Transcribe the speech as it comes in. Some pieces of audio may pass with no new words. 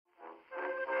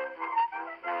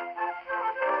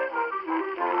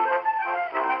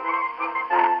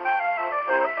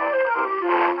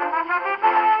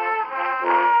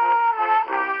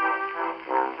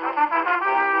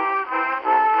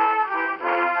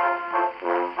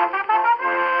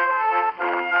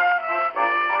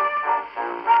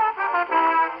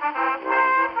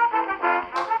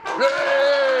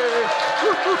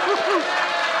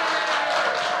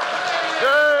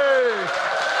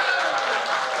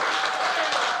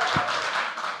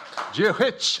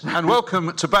Jiahich, and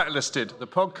welcome to Backlisted, the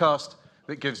podcast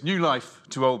that gives new life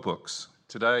to old books.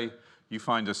 Today, you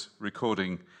find us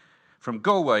recording from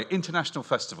Galway International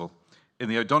Festival in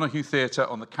the O'Donoghue Theatre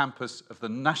on the campus of the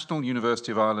National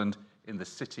University of Ireland in the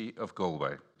city of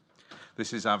Galway.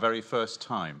 This is our very first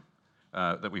time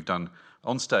that we've done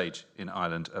on stage in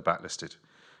Ireland a Backlisted.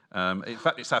 In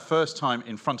fact, it's our first time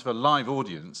in front of a live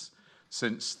audience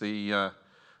since the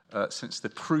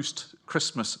Proust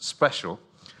Christmas special,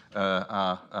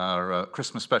 our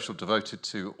Christmas special devoted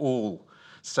to all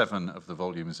 7 of the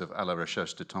volumes of À la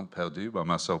recherche de temps perdu by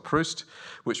Marcel Proust,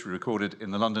 which we recorded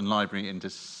in the London Library in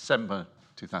December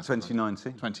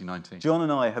 2019. John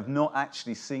and I have not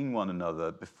actually seen one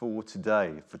another before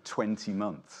today for 20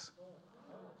 months.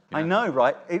 Yeah. I know,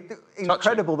 right?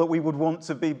 Incredible that we would want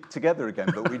to be together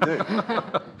again, but we do.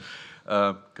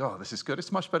 God, this is good.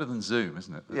 It's much better than Zoom,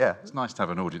 isn't it? Yeah. It's nice to have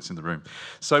an audience in the room.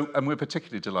 So, and we're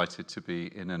particularly delighted to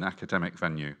be in an academic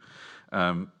venue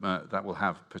that will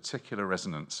have particular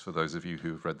resonance for those of you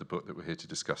who have read the book that we're here to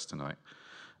discuss tonight.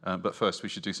 But first, we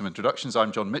should do some introductions.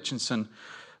 I'm John Mitchinson,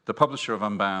 the publisher of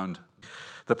Unbound,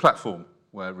 the platform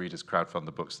where readers crowdfund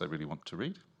the books they really want to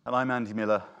read. And I'm Andy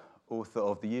Miller, author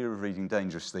of The Year of Reading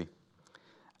Dangerously.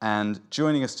 And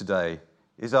joining us today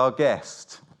is our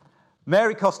guest,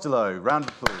 Mary Costello. Round of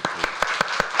applause, please.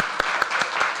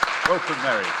 Welcome,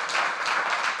 Mary.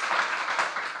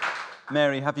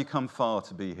 Mary, have you come far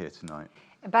to be here tonight?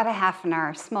 About a half an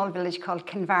hour, small village called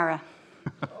Kinvara.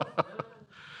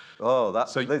 Oh,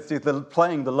 that's so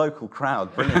playing the local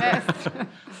crowd. Brilliant. Yes.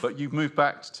 But you've moved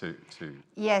back to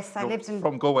Yes, I lived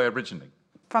from Galway originally.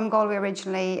 From Galway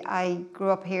originally. I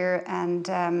grew up here and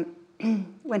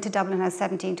went to Dublin when I was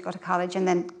 17 to go to college, and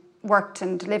then worked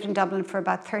and lived in Dublin for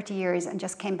about 30 years and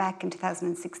just came back in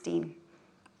 2016.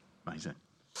 Amazing.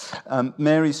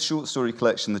 Mary's short story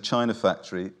collection, The China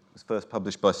Factory, was first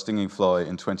published by Stinging Fly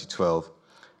in 2012,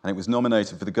 and it was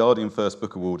nominated for the Guardian First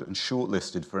Book Award and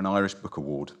shortlisted for an Irish Book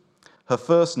Award. Her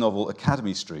first novel,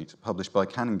 Academy Street, published by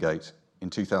Canongate in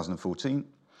 2014,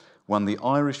 won the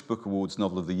Irish Book Awards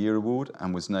Novel of the Year Award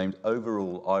and was named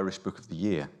overall Irish Book of the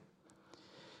Year.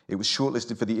 It was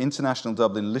shortlisted for the International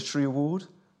Dublin Literary Award,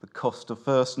 the Costa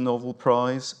First Novel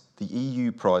Prize, the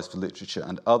EU Prize for Literature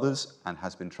and others, and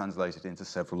has been translated into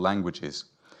several languages.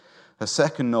 Her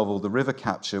second novel, The River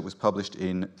Capture, was published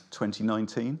in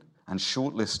 2019 and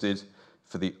shortlisted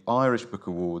for the Irish Book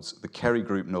Awards, the Kerry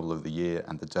Group Novel of the Year,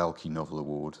 and the Dalkey Novel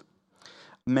Award.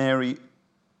 Mary,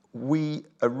 we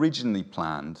originally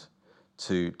planned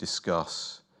to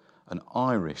discuss an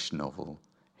Irish novel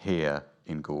here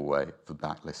in Galway for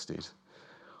Backlisted.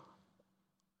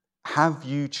 Have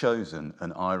you chosen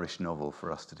an Irish novel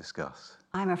for us to discuss?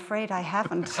 I'm afraid I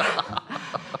haven't.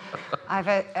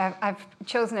 I've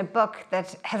chosen a book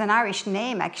that has an Irish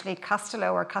name, actually.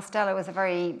 Costello or Costello is a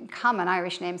very common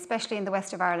Irish name, especially in the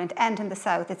west of Ireland and in the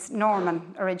south. It's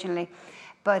Norman originally.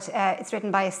 But it's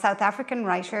written by a South African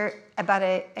writer about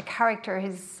a character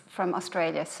who's from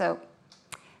Australia. So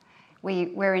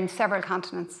we're in several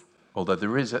continents. Although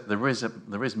there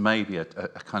is maybe a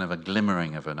kind of a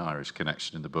glimmering of an Irish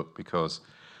connection in the book, because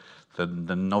the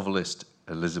novelist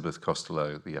Elizabeth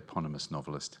Costello, the eponymous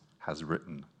novelist, has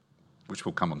written, which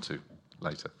we'll come on to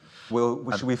later.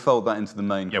 Should we fold that into the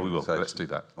main Yeah, we will. conversation? Let's do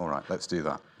that. All right, let's do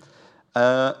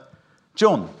that.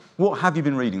 John, what have you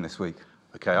been reading this week?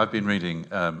 Okay, I've been reading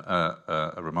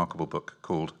a remarkable book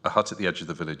called A Hut at the Edge of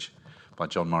the Village by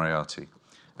John Moriarty.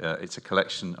 It's a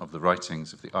collection of the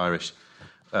writings of the Irish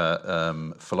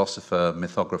philosopher,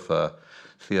 mythographer,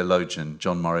 theologian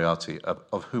John Moriarty,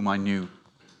 of whom I knew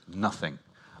nothing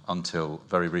until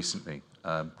very recently.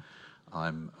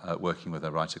 I'm working with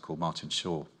a writer called Martin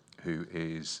Shaw, who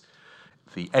is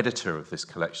the editor of this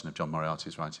collection of John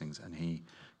Moriarty's writings, and he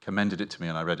commended it to me,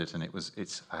 and I read it, and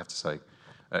it's I have to say,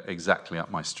 exactly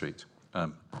up my street.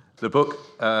 The book,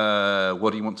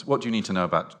 what do you need to know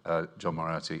about John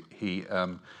Moriarty? He,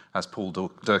 as Paul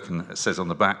Durkin says on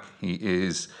the back, he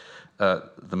is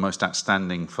the most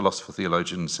outstanding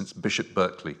philosopher-theologian since Bishop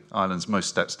Berkeley, Ireland's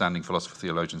most outstanding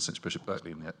philosopher-theologian since Bishop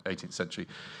Berkeley in the 18th century.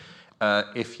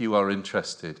 If you are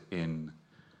interested in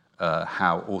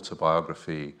how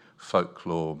autobiography,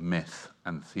 folklore, myth,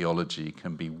 and theology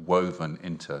can be woven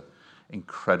into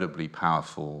incredibly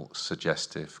powerful,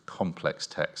 suggestive, complex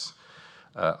texts,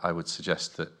 I would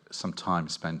suggest that some time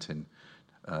spent in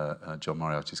John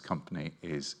Moriarty's company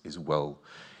is well.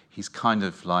 He's kind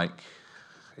of like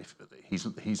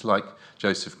he's like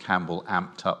Joseph Campbell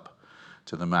amped up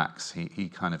to the max.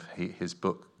 His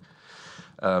book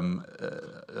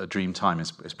A Dream Time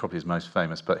is probably his most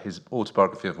famous, but his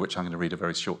autobiography, of which I'm going to read a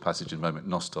very short passage in a moment,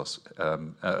 Nostos,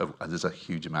 there's a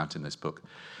huge amount in this book.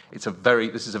 This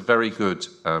is a very good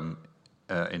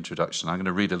introduction. I'm going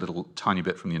to read a little tiny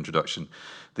bit from the introduction.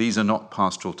 These are not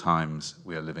pastoral times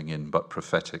we are living in, but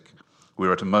prophetic.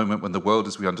 We're at a moment when the world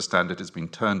as we understand it has been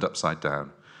turned upside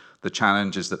down. The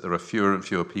challenge is that there are fewer and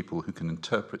fewer people who can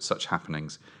interpret such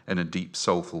happenings in a deep,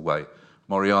 soulful way.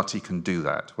 Moriarty can do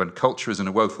that. When culture is in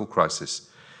a woeful crisis,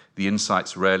 the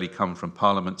insights rarely come from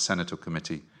Parliament, Senate or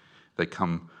committee. They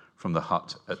come from the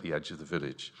hut at the edge of the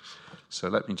village. So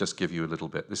let me just give you a little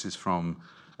bit. This is from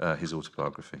his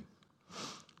autobiography.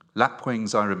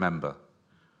 Lapwings I remember.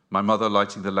 My mother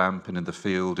lighting the lamp and in the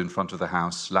field in front of the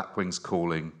house, lapwings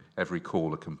calling, every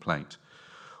call a complaint.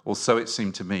 Or so it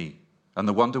seemed to me. And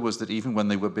the wonder was that even when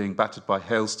they were being battered by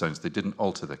hailstones, they didn't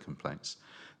alter their complaints.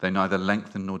 They neither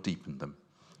lengthened nor deepened them.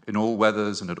 In all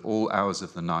weathers and at all hours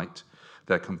of the night,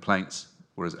 their complaints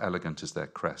were as elegant as their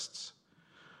crests.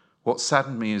 What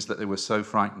saddened me is that they were so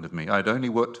frightened of me. I had only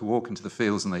worked to walk into the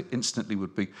fields and they instantly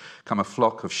would become a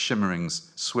flock of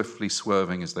shimmerings, swiftly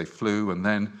swerving as they flew, and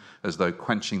then, as though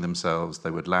quenching themselves,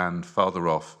 they would land farther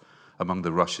off among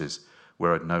the rushes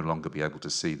where I'd no longer be able to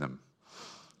see them.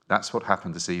 That's what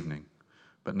happened this evening.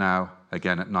 But now,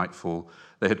 again at nightfall,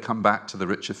 they had come back to the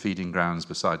richer feeding grounds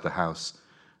beside the house,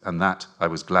 and that I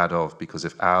was glad of, because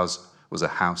if ours was a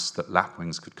house that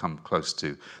lapwings could come close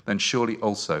to, then surely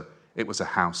also it was a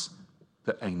house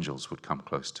that angels would come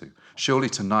close to. Surely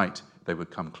tonight they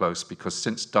would come close, because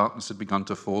since darkness had begun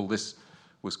to fall, this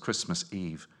was Christmas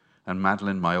Eve, and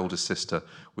Madeline, my older sister,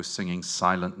 was singing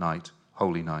Silent Night,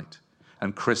 Holy Night.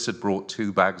 And Chris had brought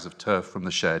 2 bags of turf from the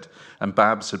shed, and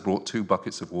Babs had brought 2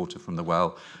 buckets of water from the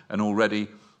well, and already,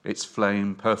 its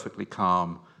flame perfectly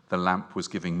calm, the lamp was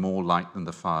giving more light than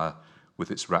the fire,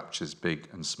 with its raptures big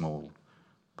and small.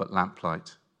 But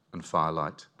lamplight and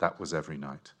firelight, that was every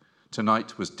night.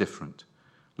 Tonight was different.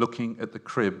 Looking at the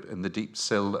crib in the deep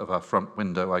sill of our front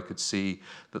window, I could see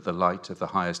that the light of the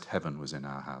highest heaven was in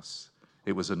our house.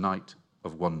 It was a night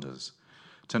of wonders.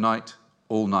 Tonight,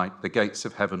 all night, the gates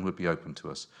of heaven would be open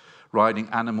to us. Riding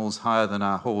animals higher than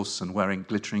our horse and wearing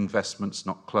glittering vestments,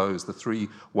 not clothes, the 3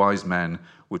 wise men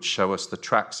would show us the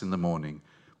tracks in the morning.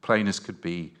 Plain as could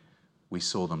be, we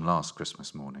saw them last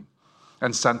Christmas morning.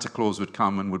 And Santa Claus would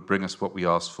come and would bring us what we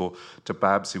asked for. To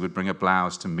Babs, he would bring a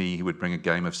blouse. To me, he would bring a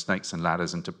game of snakes and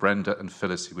ladders. And to Brenda and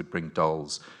Phyllis, he would bring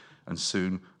dolls. And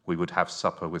soon we would have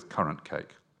supper with currant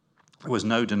cake. There was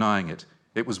no denying it.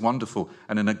 It was wonderful,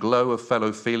 and in a glow of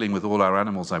fellow feeling with all our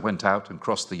animals, I went out and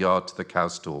crossed the yard to the cow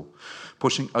stall.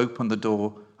 Pushing open the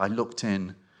door, I looked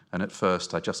in, and at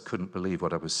first I just couldn't believe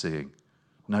what I was seeing.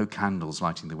 No candles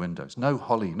lighting the windows, no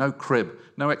holly, no crib,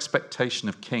 no expectation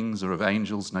of kings or of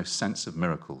angels, no sense of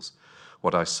miracles.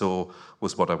 What I saw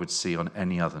was what I would see on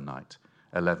any other night.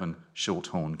 11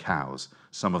 short-horn cows,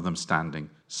 some of them standing,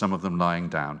 some of them lying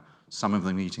down, some of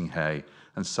them eating hay,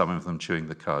 and some of them chewing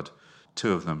the cud.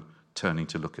 2 of them turning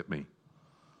to look at me.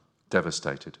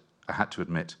 Devastated, I had to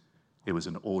admit, it was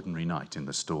an ordinary night in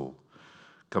the stall.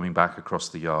 Coming back across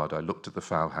the yard, I looked at the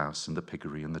fowl house and the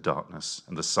piggery and the darkness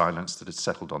and the silence that had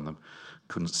settled on them.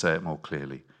 Couldn't say it more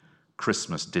clearly.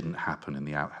 Christmas didn't happen in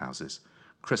the outhouses.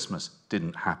 Christmas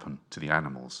didn't happen to the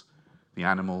animals. The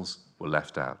animals were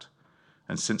left out.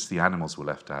 And since the animals were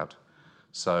left out,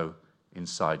 so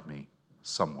inside me,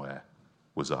 somewhere,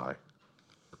 was I.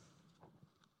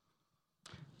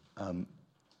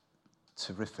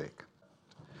 Terrific.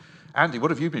 Andy,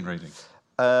 what have you been reading?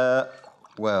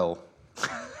 Well,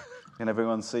 can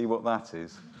everyone see what that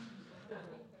is?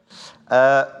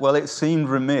 Well, it seemed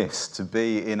remiss to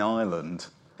be in Ireland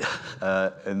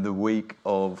in the week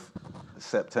of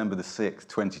September the 6th,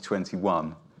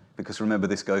 2021, because remember,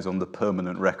 this goes on the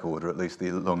permanent record, or at least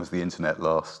as long as the internet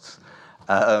lasts.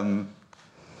 And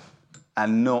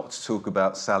not to talk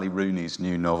about Sally Rooney's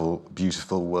new novel,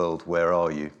 Beautiful World, Where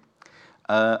Are You?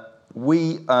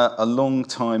 We are a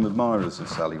long-time admirers of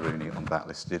Sally Rooney on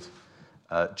Backlisted.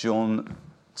 John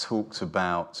talked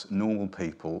about Normal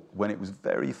People when it was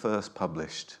very first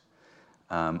published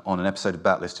on an episode of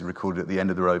Backlisted recorded at the End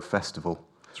of the Road Festival.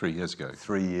 3 years ago.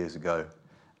 3 years ago.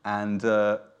 And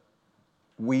John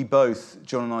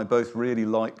and I both really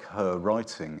like her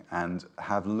writing and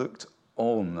have looked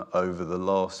on over the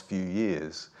last few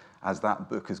years as that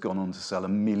book has gone on to sell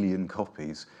 1 million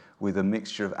copies with a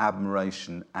mixture of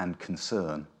admiration and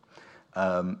concern,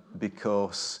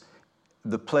 because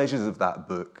the pleasures of that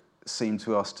book seem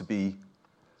to us to be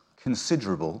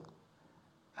considerable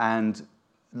and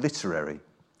literary.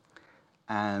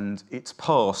 and it's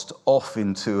passed off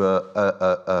into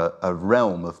a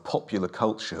realm of popular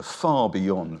culture far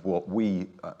beyond what we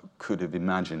could have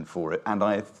imagined for it, and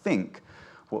I think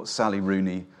what Sally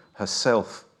Rooney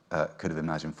herself could have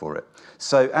imagined for it.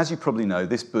 So, as you probably know,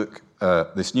 this book,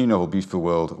 this new novel, Beautiful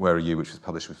World, Where Are You?, which was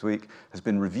published this week, has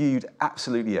been reviewed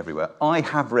absolutely everywhere. I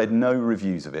have read no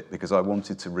reviews of it because I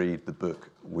wanted to read the book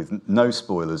with no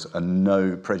spoilers and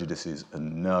no prejudices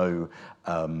and no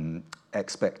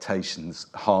expectations,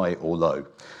 high or low.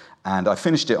 And I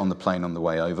finished it on the plane on the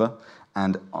way over,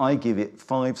 and I give it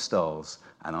 5 stars.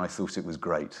 And I thought it was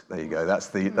great. There you go. That's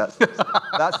the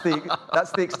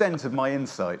extent of my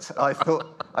insight. I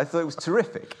thought it was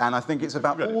terrific, and I think it's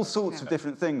about all sorts of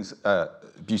different things.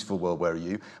 Beautiful World, Where Are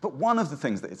You? But one of the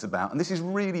things that it's about, and this is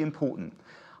really important,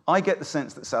 I get the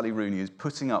sense that Sally Rooney is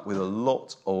putting up with a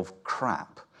lot of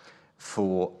crap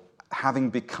for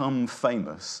having become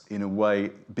famous in a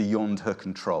way beyond her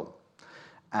control,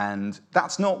 and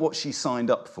that's not what she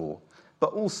signed up for.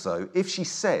 But also, if she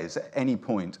says at any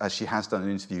point, as she has done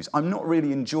in interviews, I'm not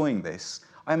really enjoying this,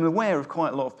 I'm aware of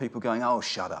quite a lot of people going, oh,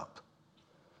 shut up.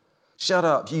 Shut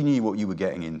up, you knew what you were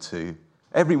getting into.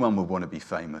 Everyone would want to be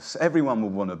famous. Everyone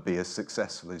would want to be as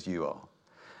successful as you are.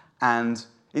 And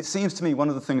it seems to me one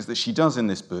of the things that she does in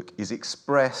this book is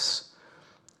express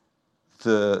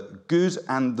the good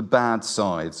and the bad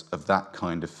sides of that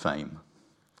kind of fame.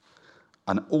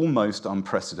 An almost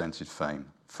unprecedented fame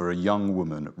for a young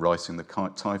woman writing the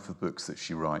type of books that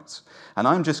she writes. And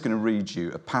I'm just going to read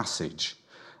you a passage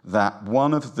that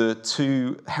one of the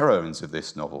 2 heroines of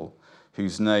this novel,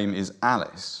 whose name is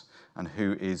Alice, and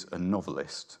who is a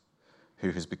novelist,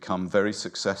 who has become very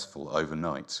successful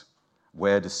overnight.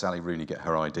 Where does Sally Rooney get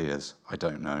her ideas? I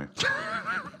don't know.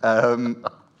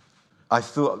 I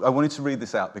wanted to read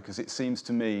this out because it seems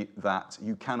to me that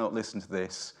you cannot listen to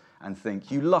this and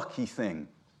think, you lucky thing.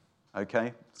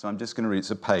 Okay, so I'm just going to read,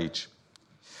 it's a page.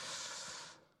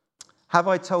 Have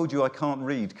I told you I can't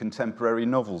read contemporary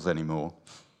novels anymore?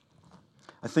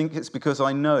 I think it's because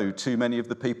I know too many of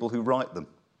the people who write them.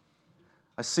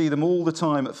 I see them all the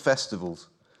time at festivals,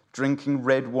 drinking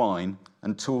red wine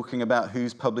and talking about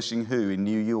who's publishing who in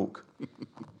New York.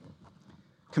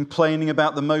 Complaining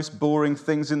about the most boring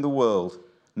things in the world,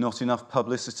 not enough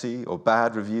publicity or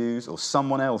bad reviews or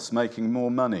someone else making more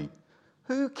money.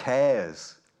 Who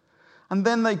cares? And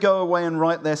then they go away and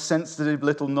write their sensitive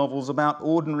little novels about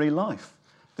ordinary life.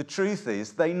 The truth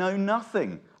is, they know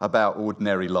nothing about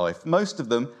ordinary life. Most of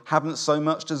them haven't so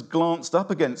much as glanced up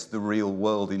against the real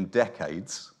world in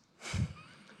decades.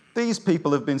 These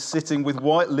people have been sitting with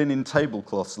white linen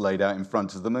tablecloths laid out in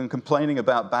front of them and complaining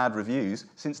about bad reviews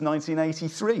since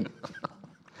 1983.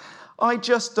 I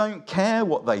just don't care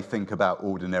what they think about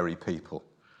ordinary people.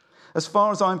 As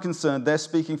far as I'm concerned, they're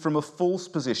speaking from a false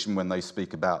position when they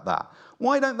speak about that.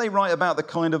 Why don't they write about the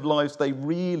kind of lives they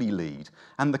really lead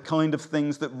and the kind of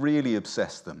things that really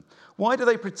obsess them? Why do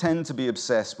they pretend to be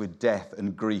obsessed with death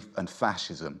and grief and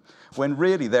fascism when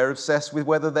really they're obsessed with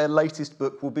whether their latest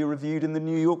book will be reviewed in the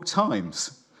New York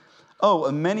Times? Oh,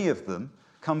 and many of them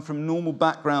come from normal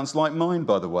backgrounds like mine,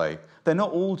 by the way. They're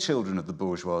not all children of the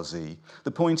bourgeoisie.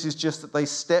 The point is just that they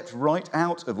stepped right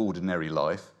out of ordinary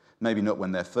life. Maybe not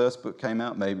when their first book came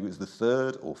out, maybe it was the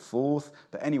 3rd or 4th,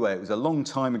 but anyway, it was a long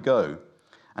time ago.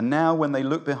 And now when they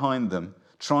look behind them,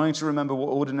 trying to remember what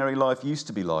ordinary life used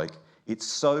to be like, it's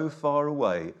so far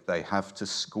away they have to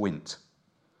squint.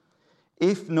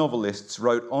 If novelists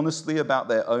wrote honestly about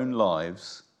their own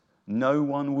lives, no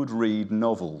one would read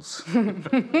novels.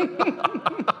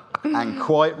 And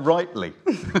quite rightly.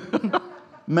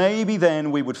 Maybe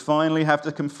then we would finally have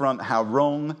to confront how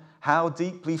wrong, how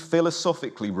deeply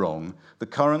philosophically wrong the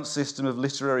current system of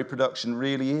literary production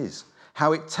really is,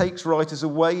 how it takes writers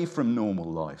away from normal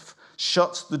life,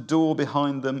 shuts the door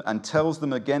behind them and tells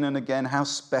them again and again how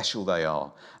special they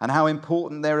are and how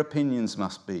important their opinions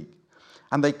must be.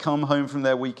 And they come home from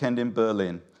their weekend in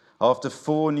Berlin after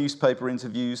 4 newspaper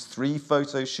interviews, 3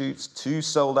 photo shoots, 2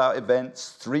 sold-out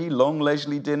events, 3 long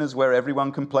leisurely dinners where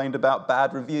everyone complained about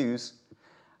bad reviews,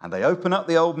 and they open up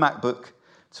the old MacBook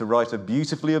to write a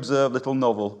beautifully observed little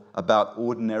novel about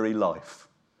ordinary life.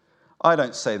 I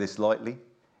don't say this lightly.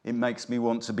 It makes me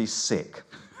want to be sick.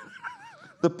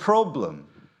 The problem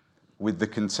with the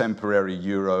contemporary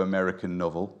Euro-American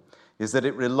novel is that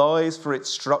it relies for its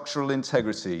structural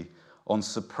integrity on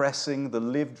suppressing the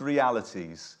lived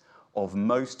realities of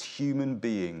most human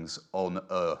beings on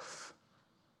Earth.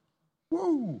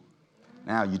 Woo!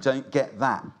 Now, you don't get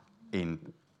that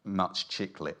in much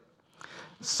chick lit.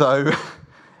 So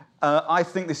I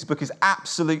think this book is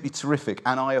absolutely terrific,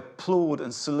 and I applaud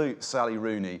and salute Sally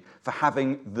Rooney for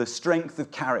having the strength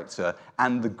of character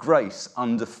and the grace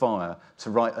under fire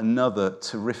to write another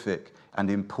terrific and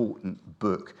important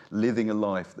book, living a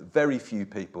life that very few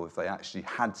people, if they actually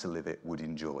had to live it, would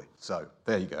enjoy. So,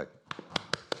 there you go.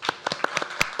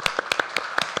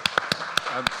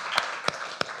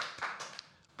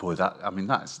 Boy,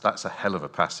 that's a hell of a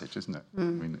passage, isn't it? I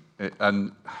mean,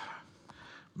 and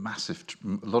massive,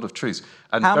 a lot of truths.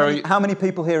 And how many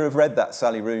people here have read that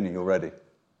Sally Rooney already?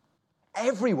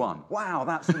 Everyone. Wow,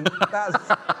 that's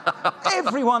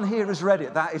everyone here has read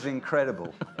it. That is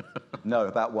incredible. No,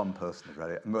 about one person has read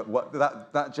it.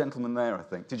 But that gentleman there, I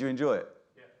think. Did you enjoy it?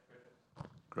 Yeah,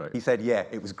 great. He said, yeah,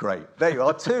 it was great. There you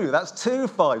are, that's 2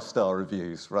 5-star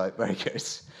reviews. Right, very good.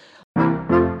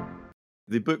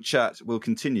 The book chat will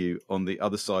continue on the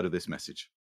other side of this message.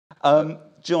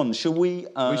 John, shall we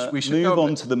move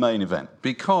on to the main event?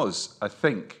 Because I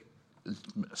think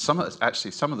some of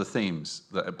the themes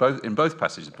that in both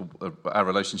passages, our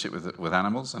relationship with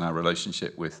animals and our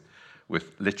relationship with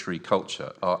literary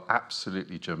culture, are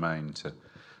absolutely germane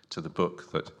to the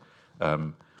book that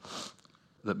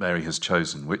Mary has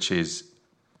chosen, which is,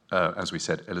 as we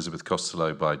said, Elizabeth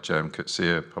Costello by J.M.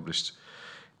 Coetzee, published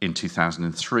in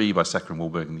 2003 by Secker and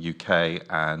Wahlberg in the UK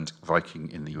and Viking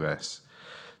in the US.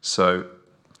 So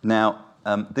now,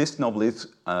 this novel is,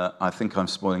 I think I'm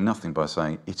spoiling nothing by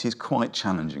saying, it is quite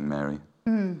challenging, Mary.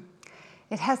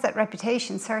 It has that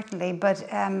reputation, certainly, but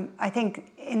I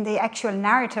think in the actual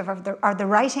narrative or the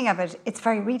writing of it, it's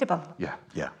very readable. Yeah.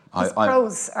 His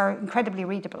prose are incredibly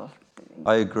readable.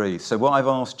 I agree. So what I've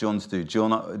asked John to do,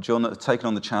 John has taken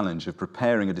on the challenge of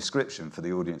preparing a description for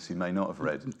the audience who may not have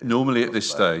read. Normally at this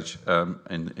stage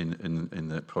in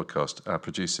the podcast, our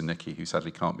producer Nikki, who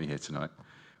sadly can't be here tonight,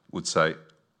 would say,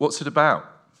 "What's it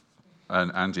about?"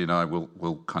 And Andy and I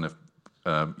will kind of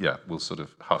we'll sort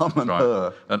of and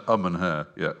her.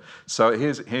 Yeah. So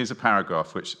here's a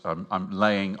paragraph which I'm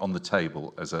laying on the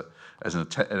table as an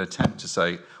attempt to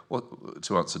say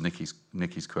to answer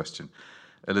Nikki's question.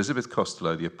 Elizabeth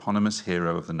Costello, the eponymous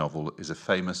hero of the novel, is a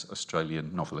famous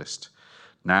Australian novelist,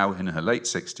 now in her late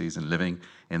 60s and living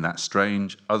in that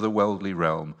strange, otherworldly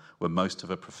realm where most of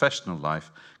her professional life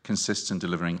consists in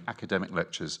delivering academic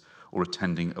lectures or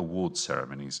attending award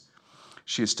ceremonies.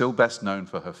 She is still best known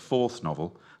for her 4th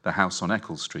novel, The House on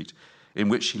Eccles Street, in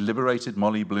which she liberated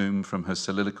Molly Bloom from her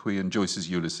soliloquy in Joyce's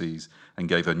Ulysses and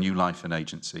gave her new life and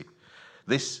agency.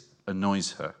 This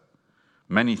annoys her.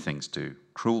 Many things do,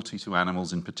 cruelty to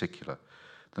animals in particular.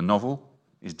 The novel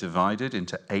is divided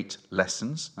into 8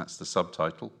 lessons, that's the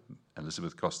subtitle,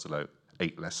 Elizabeth Costello,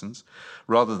 8 lessons,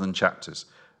 rather than chapters,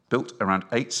 built around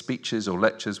 8 speeches or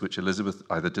lectures which Elizabeth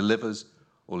either delivers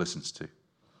or listens to.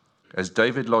 As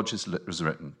David Lodge has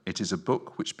written, it is a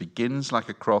book which begins like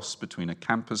a cross between a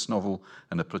campus novel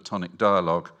and a Platonic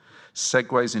dialogue,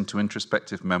 segues into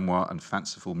introspective memoir and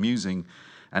fanciful musing,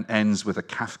 and ends with a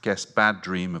Kafkaesque bad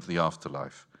dream of the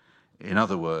afterlife. In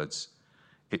other words,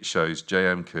 it shows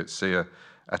J.M. Coetzee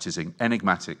at his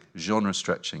enigmatic,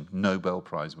 genre-stretching, Nobel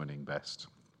Prize-winning best.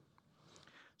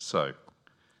 So,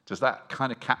 does that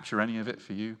kind of capture any of it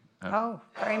for you? Oh,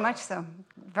 very much so.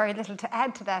 Very little to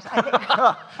add to that, I think.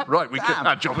 Right,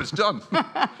 our job is done.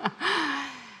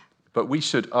 But we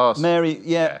should ask... Mary,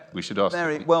 we should ask...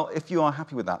 Mary, well, if you are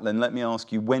happy with that, then let me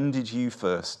ask you, when did you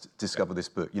first discover this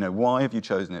book? You know, why have you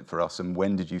chosen it for us, and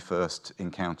when did you first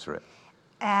encounter it?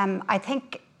 I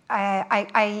think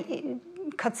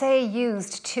Coetzee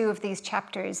used 2 of these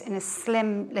chapters in a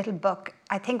slim little book.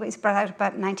 I think it was brought out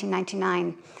about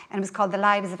 1999, and it was called The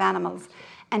Lives of Animals.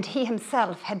 And he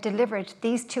himself had delivered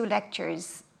these 2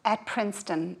 lectures at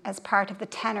Princeton as part of the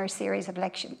tenor series of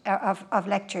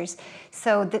lectures.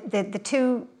 So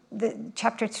the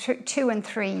chapter 2 and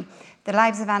 3, The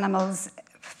Lives of Animals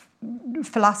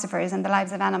Philosophers and The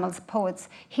Lives of Animals Poets,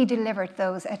 he delivered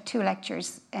those at 2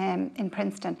 lectures in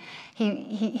Princeton.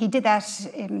 He did that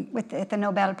with the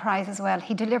Nobel Prize as well.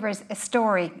 He delivers a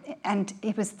story, and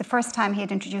it was the first time he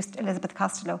had introduced Elizabeth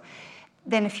Costello.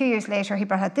 Then a few years later, he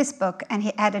brought out this book, and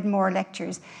he added more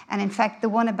lectures. And in fact, the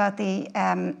one about the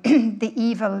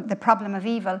the problem of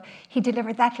evil, he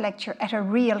delivered that lecture at a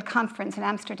real conference in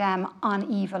Amsterdam on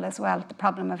evil as well, the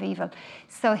problem of evil.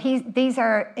 So these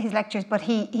are his lectures, but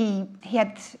he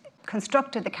had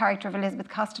constructed the character of Elizabeth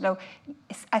Costello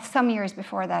some years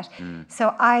before that.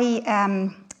 So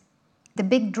the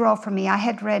big draw for me, I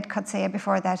had read Coetzee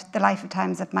before that, The Life of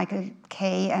Times of Michael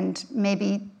Kay, and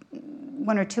maybe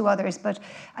 1 or 2 others, but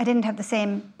I didn't have the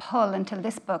same pull until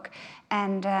this book.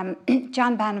 And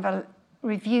John Banville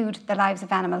reviewed The Lives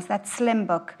of Animals, that slim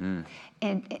book,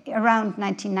 around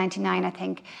 1999, I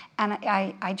think, and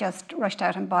I just rushed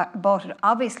out and bought it.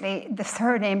 Obviously, the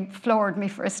surname floored me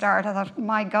for a start. I thought,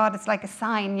 my God, it's like a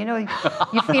sign, you know,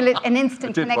 you feel it, an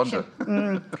instant connection.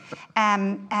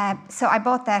 So I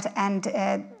bought that, and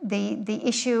the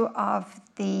issue of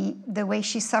the way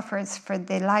she suffers for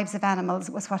the lives of animals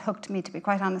was what hooked me, to be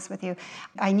quite honest with you.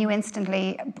 I knew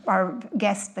instantly, our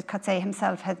guest, that Coetzee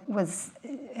himself was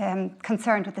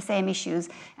concerned with the same issues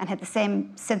and had the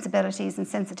same sensibilities and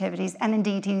sensitivities, and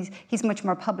indeed he's much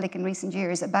more public in recent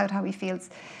years about how he feels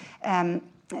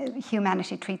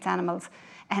humanity treats animals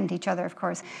and each other, of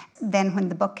course. Then when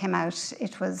the book came out,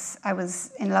 I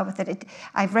was in love with it.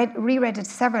 I've reread it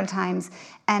several times,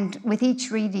 and with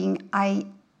each reading, I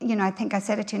think I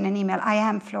said it to you in an email, I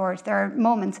am floored. There are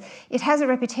moments. It has a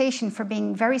reputation for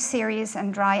being very serious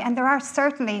and dry, and there are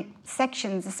certainly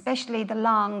sections, especially the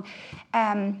long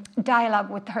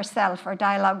dialogue with herself or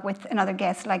dialogue with another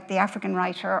guest, like the African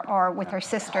writer, or with her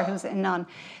sister, who's a nun.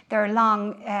 There are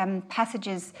long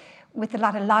passages with a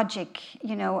lot of logic,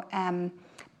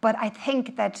 but I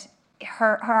think that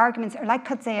her arguments are like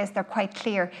Coetzee's, they're quite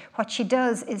clear. What she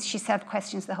does is she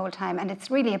self-questions the whole time, and it's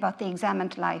really about the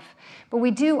examined life. But we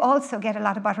do also get a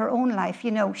lot about her own life.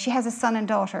 She has a son and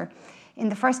daughter. In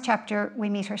the first chapter, we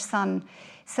meet her son.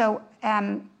 So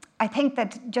I think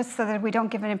that, just so that we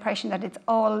don't give an impression that it's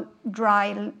all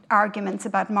dry arguments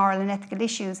about moral and ethical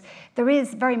issues, there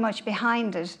is very much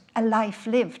behind it a life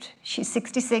lived. She's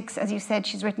 66, as you said.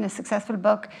 She's written a successful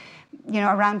book,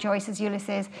 around Joyce's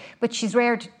Ulysses, but she's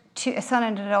reared a son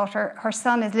and a daughter. Her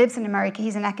son lives in America.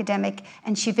 He's an academic,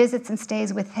 and she visits and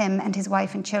stays with him and his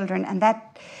wife and children. And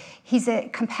that he's a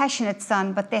compassionate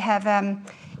son, but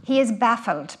he is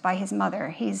baffled by his mother.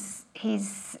 He's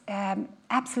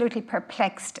absolutely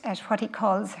perplexed at what he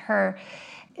calls her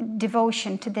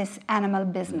devotion to this animal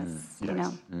business.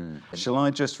 Shall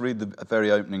I just read the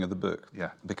very opening of the book?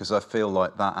 Yeah. Because I feel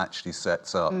like that actually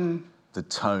sets up the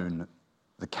tone,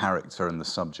 the character and the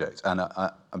subject. And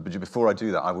but before I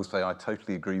do that, I will say I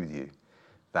totally agree with you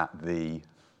that the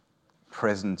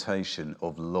presentation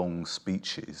of long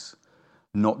speeches,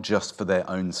 not just for their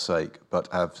own sake, but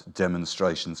as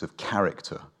demonstrations of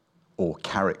character or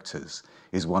characters,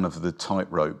 is one of the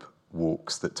tightrope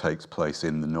walks that takes place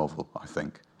in the novel, I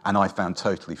think. And I found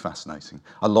totally fascinating.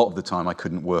 A lot of the time I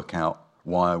couldn't work out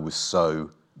why I was so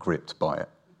gripped by it,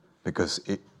 because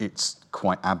it's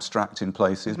quite abstract in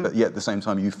places, but yet at the same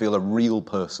time you feel a real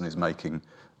person is making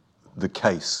the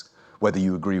case, whether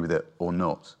you agree with it or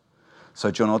not. So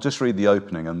John, I'll just read the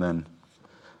opening and then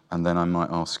I might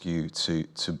ask you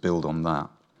to build on that.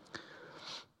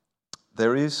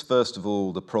 There is, first of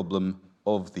all, the problem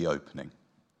of the opening,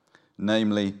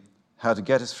 namely how to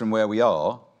get us from where we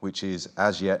are, which is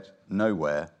as yet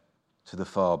nowhere, to the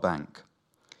far bank.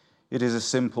 It is a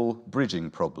simple bridging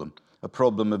problem. A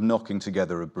problem of knocking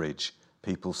together a bridge.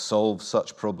 People solve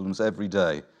such problems every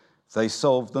day. They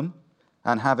solve them,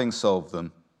 and having solved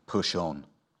them, push on.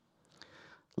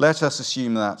 Let us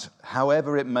assume that,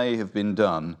 however it may have been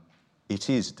done, it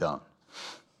is done.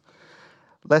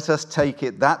 Let us take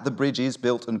it that the bridge is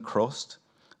built and crossed,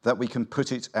 that we can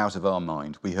put it out of our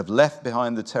mind. We have left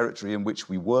behind the territory in which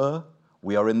we were.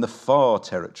 We are in the far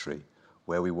territory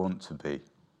where we want to be.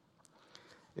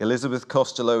 Elizabeth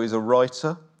Costello is a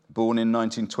writer, born in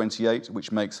 1928,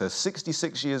 which makes her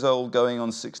 66 years old, going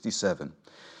on 67.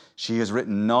 She has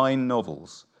written 9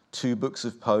 novels, 2 books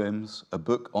of poems, a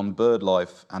book on bird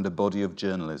life, and a body of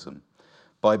journalism.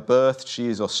 By birth, she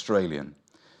is Australian.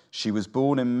 She was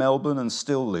born in Melbourne and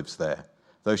still lives there,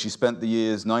 though she spent the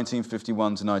years 1951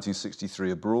 to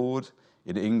 1963 abroad,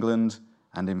 in England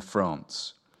and in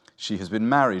France. She has been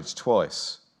married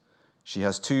twice. She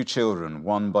has 2 children,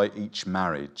 one by each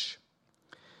marriage.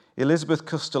 Elizabeth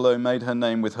Costello made her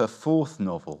name with her 4th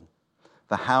novel,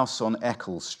 The House on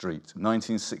Eccles Street,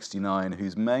 1969,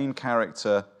 whose main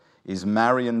character is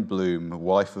Marion Bloom,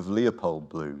 wife of Leopold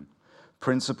Bloom,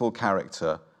 principal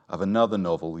character of another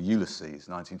novel, Ulysses,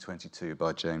 1922,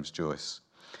 by James Joyce.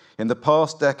 In the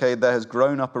past decade, there has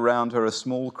grown up around her a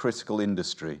small critical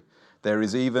industry. There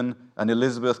is even an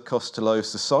Elizabeth Costello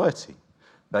Society,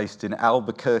 based in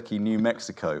Albuquerque, New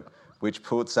Mexico, which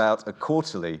puts out a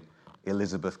quarterly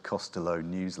Elizabeth Costello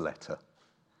newsletter.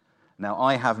 Now,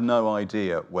 I have no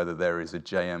idea whether there is a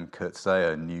J.M.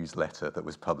 Coetzee newsletter that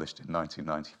was published in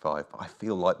 1995, but I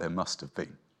feel like there must have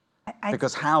been.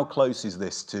 Because how close is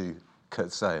this to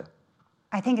Coetzee?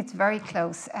 I think it's very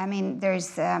close. I mean,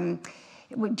 there's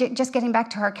just getting back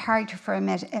to her character for a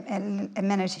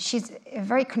minute, she's a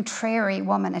very contrary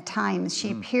woman at times.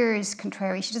 She appears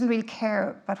contrary. She doesn't really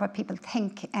care about what people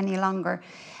think any longer.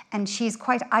 And she's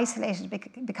quite isolated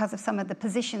because of some of the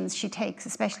positions she takes,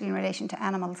 especially in relation to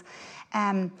animals.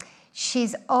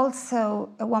 She's also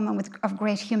a woman of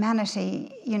great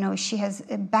humanity. You know, she has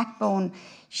a backbone.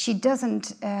 She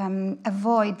doesn't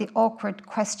avoid the awkward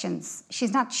questions.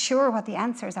 She's not sure what the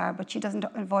answers are, but she doesn't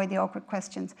avoid the awkward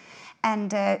questions.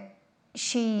 And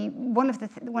one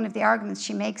of the arguments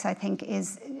she makes, I think,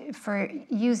 is for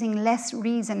using less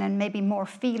reason and maybe more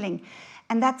feeling.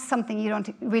 And that's something you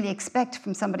don't really expect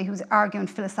from somebody who's arguing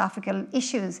philosophical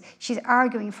issues. She's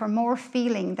arguing for more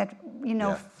feeling that, you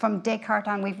know, from Descartes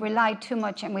on, we've relied too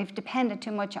much and we've depended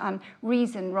too much on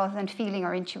reason rather than feeling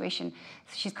or intuition.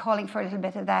 So she's calling for a little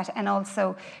bit of that, and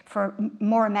also for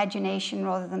more imagination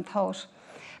rather than thought.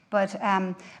 But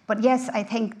yes, I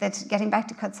think that, getting back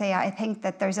to Coetzee, I think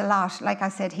that there's a lot. Like I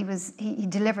said, he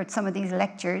delivered some of these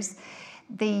lectures.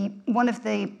 One of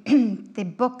the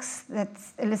books that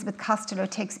Elizabeth Costello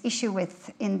takes issue with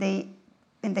in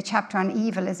the chapter on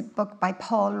evil is a book by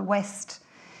Paul West,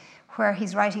 where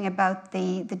he's writing about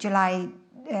the July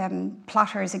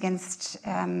plotters against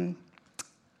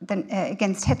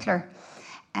Hitler,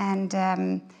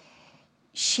 and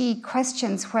she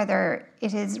questions whether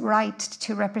it is right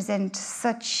to represent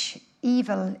such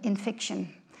evil in fiction.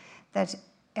 That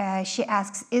she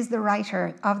asks, is the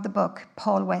writer of the book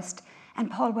Paul West? And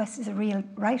Paul West is a real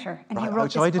writer, and he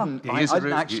wrote this book. I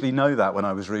didn't actually know that when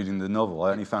I was reading the novel.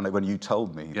 I only found out when you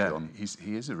told me. Yeah, John.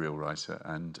 he is a real writer,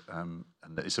 and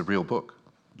it's a real book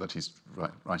that he's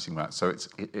writing about. So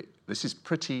this is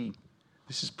pretty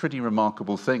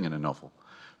remarkable thing in a novel,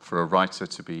 for a writer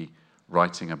to be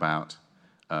writing about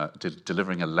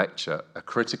delivering a lecture, a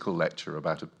critical lecture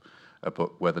about a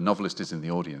book where the novelist is in the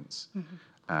audience,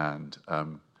 and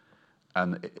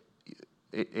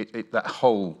that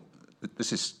whole.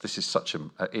 This is such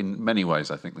in many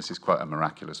ways, I think this is quite a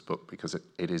miraculous book, because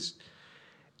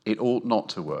it ought not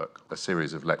to work. A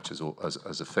series of lectures or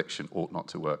as a fiction ought not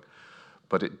to work,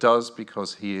 but it does,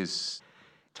 because he is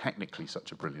technically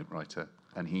such a brilliant writer,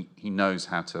 and he knows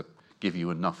how to give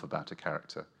you enough about a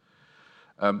character.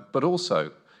 But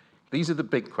also, these are the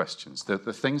big questions, the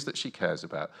things that she cares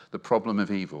about, the problem of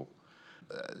evil.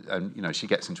 And, you know, she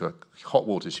gets into hot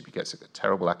water, she gets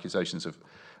terrible accusations of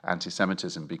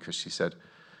anti-Semitism because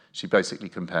she basically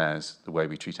compares the way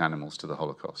we treat animals to the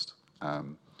Holocaust.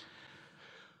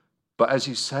 But as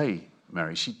you say,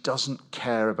 Mary, she doesn't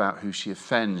care about who she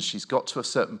offends. She's got to a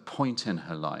certain point in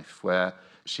her life where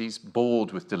she's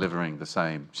bored with delivering the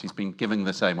same. She's been giving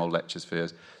the same old lectures for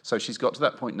years. So she's got to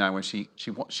that point now where she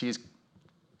is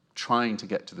trying to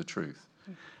get to the truth.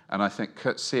 And I think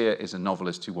Coetzee is a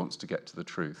novelist who wants to get to the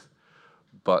truth.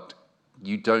 But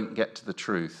you don't get to the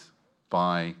truth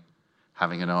by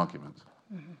having an argument.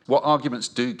 What arguments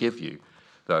do give you,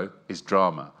 though, is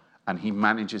drama. And he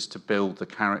manages to build the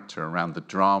character around the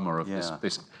drama of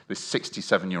this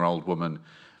 67-year-old woman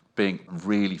being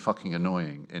really fucking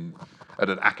annoying at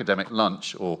an academic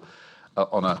lunch, or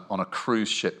on a cruise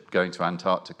ship going to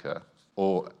Antarctica,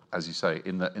 or, as you say,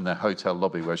 in the hotel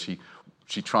lobby where she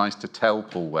tries to tell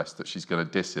Paul West that she's going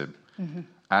to diss him.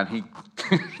 And he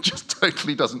just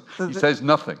totally doesn't, he says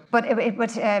nothing. But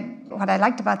what I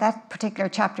liked about that particular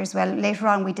chapter as well, later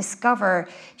on we discover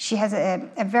she has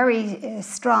a very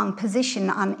strong position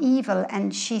on evil,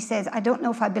 and she says, I don't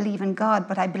know if I believe in God,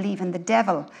 but I believe in the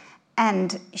devil.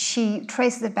 And she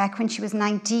traces it back when she was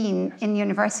 19 in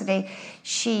university.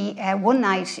 One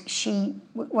night she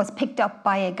was picked up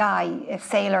by a guy, a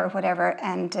sailor or whatever,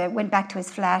 and went back to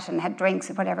his flat and had drinks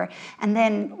or whatever, and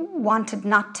then wanted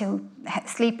not to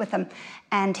sleep with him.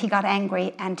 And he got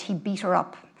angry and he beat her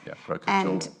up. Yeah, broke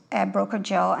her jaw. Broke her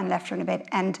jaw and left her in a bed.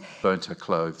 And burnt her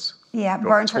clothes. Yeah,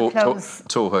 burnt her clothes.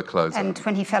 Tore her clothes. And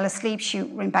when he fell asleep, she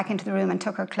went back into the room and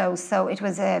took her clothes. So it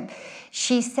was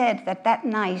she said that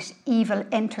night evil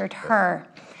entered her,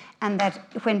 and that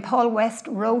when Paul West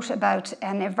wrote about,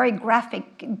 and a very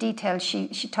graphic detail, she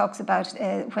talks about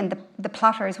when the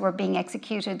plotters were being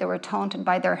executed, they were taunted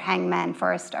by their hangman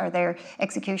first, or their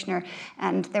executioner,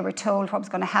 and they were told what was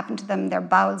going to happen to them, their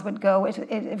bowels would go.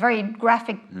 A very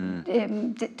graphic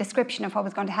description of what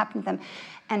was going to happen to them.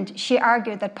 And she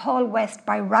argued that Paul West,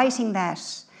 by writing that,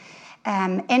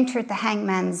 entered the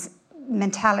hangman's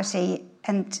mentality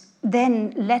and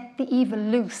then let the evil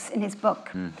loose in his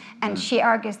book. And she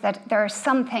argues that there are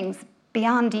some things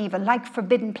beyond evil, like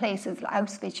forbidden places,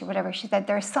 Auschwitz or whatever. She said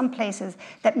there are some places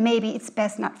that maybe it's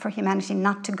best not for humanity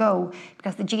not to go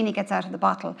because the genie gets out of the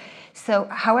bottle. So,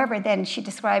 however, then she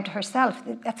described herself,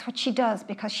 that's what she does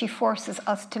because she forces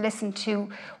us to listen to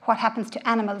what happens to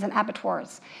animals in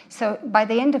abattoirs. So by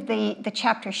the end of the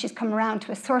chapter, she's come around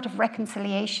to a sort of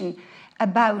reconciliation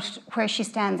about where she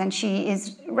stands, and she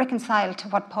is reconciled to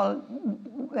what Paul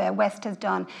West has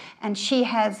done. And she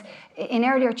has, in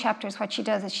earlier chapters, what she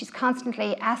does is she's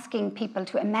constantly asking people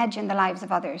to imagine the lives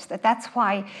of others. That's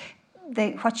why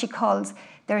what she calls,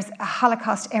 there's a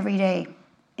Holocaust every day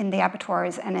in the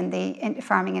abattoirs and in the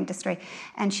farming industry.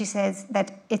 And she says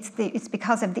that it's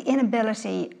because of the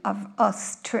inability of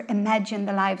us to imagine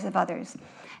the lives of others.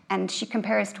 And she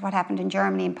compares to what happened in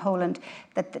Germany and Poland,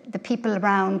 that the people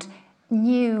around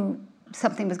knew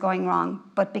something was going wrong,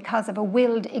 but because of a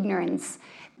willed ignorance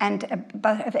and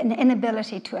an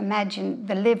inability to imagine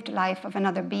the lived life of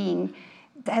another being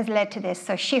has led to this.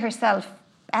 So she herself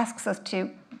asks us to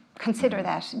consider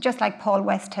that, just like Paul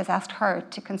West has asked her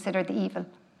to consider the evil.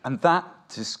 And that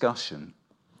discussion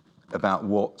about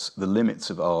what the limits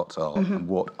of art are and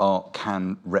what art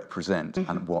can represent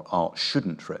and what art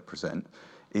shouldn't represent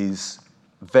is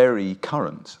very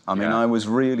current. I mean, I was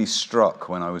really struck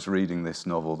when I was reading this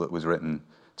novel that was written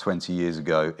 20 years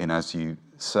ago in, as you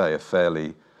say, a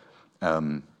fairly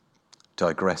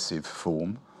digressive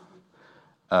form,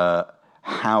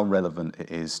 how relevant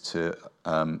it is to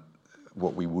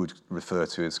what we would refer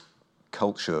to as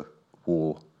culture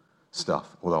war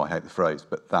stuff, although I hate the phrase,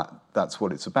 but that's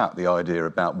what it's about, the idea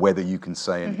about whether you can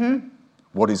say anything,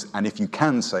 and if you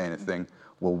can say anything,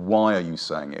 well, why are you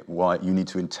saying it? Why you need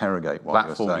to interrogate why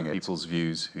you're saying it. People's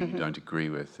views who you don't agree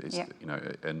with is,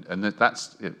 and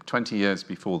that's 20 years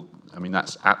before. I mean,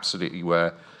 that's absolutely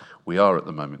where we are at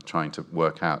the moment, trying to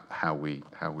work out how we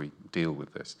deal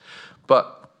with this.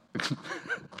 But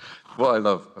what I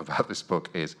love about this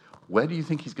book is, where do you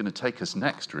think he's going to take us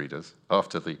next, readers,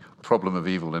 after the problem of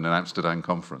evil in an Amsterdam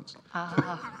conference?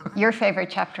 Your favourite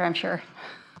chapter, I'm sure.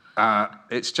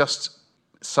 It's just,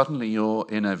 suddenly you're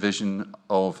in a vision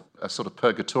of a sort of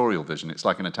purgatorial vision. It's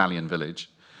like an Italian village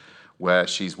where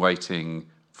she's waiting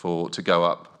to go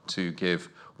up to give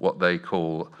what they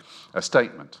call a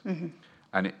statement.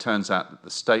 And it turns out that the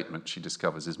statement, she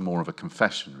discovers, is more of a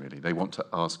confession, really. They want to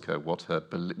ask her what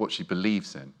she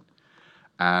believes in.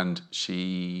 And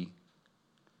she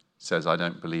says, I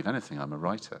don't believe anything, I'm a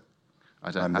writer.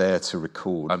 I'm there to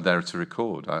record. I'm there to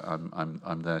record.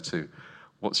 I'm there to...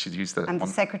 What should use that? I'm the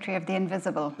secretary of the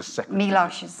invisible.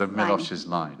 Milos's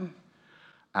line.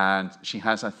 And she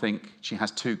has, I think,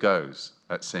 two goes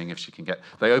at seeing if she can get...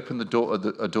 They open the door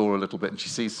a little bit and she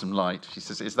sees some light. She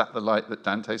says, is that the light that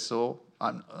Dante saw?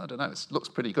 I don't know, it looks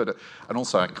pretty good. And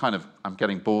also, I'm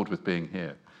getting bored with being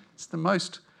here. It's the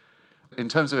most, in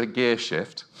terms of a gear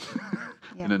shift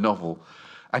in a novel.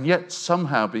 And yet,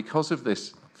 somehow, because of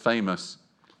this famous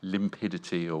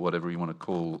limpidity, or whatever you want to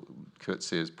call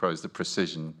Coetzee's prose, the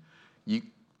precision, you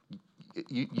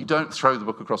don't throw the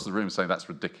book across the room saying that's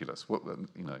ridiculous.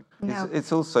 No.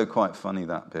 It's also quite funny,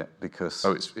 that bit, because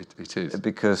it is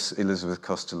because Elizabeth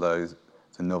Costello,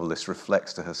 the novelist,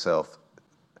 reflects to herself,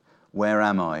 where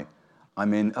am I?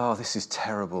 I'm in, this is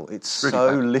terrible. It's really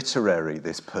so bad. Literary,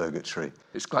 this purgatory.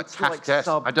 It's like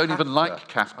Kafka. I don't even like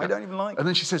Kafka. I don't even like And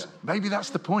then she says, maybe that's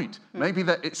the point. Maybe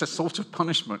that it's a sort of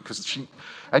punishment.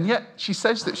 And yet she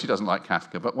says that she doesn't like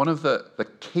Kafka, but one of the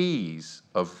keys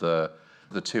of the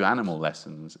two animal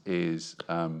lessons is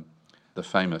the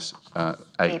famous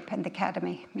ape and the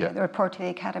academy. The report to the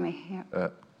academy.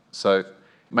 So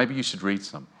maybe you should read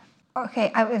some.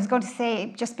 Okay, I was going to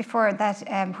say just before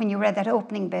that, when you read that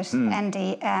opening bit,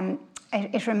 Andy,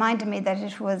 it reminded me that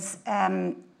it was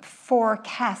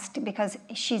forecast, because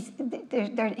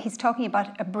he's talking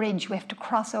about a bridge we have to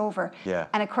cross over. Yeah.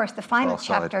 And of course, the final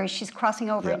chapter is she's crossing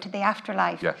over into the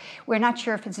afterlife. Yeah. We're not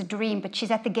sure if it's a dream, but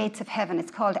she's at the gates of heaven. It's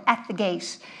called At the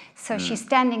Gate. So she's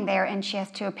standing there and she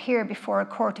has to appear before a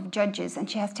court of judges and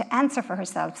she has to answer for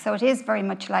herself. So it is very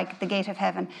much like the gate of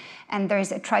heaven. And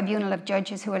there's a tribunal of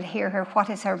judges who will hear her,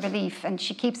 what is her belief? And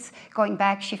she keeps going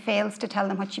back. She fails to tell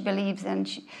them what she believes in.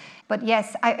 But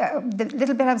yes, the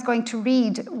little bit I was going to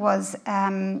read was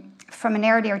from an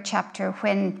earlier chapter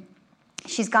when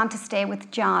she's gone to stay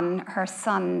with John, her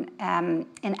son,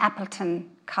 in Appleton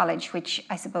College, which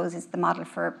I suppose is the model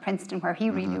for Princeton, where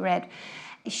he really read.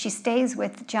 She stays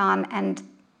with John and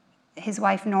his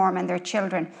wife Norm and their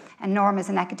children, and Norm is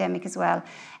an academic as well.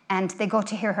 And they go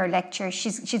to hear her lecture.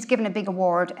 She's given a big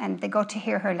award, and they go to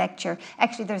hear her lecture.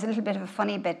 Actually, there's a little bit of a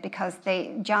funny bit, because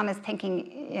John is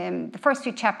thinking, the first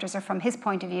few chapters are from his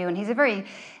point of view, and he's a very,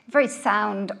 very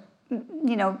sound,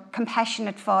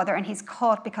 compassionate father, and he's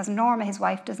caught because Norma, his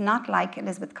wife, does not like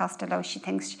Elizabeth Costello. She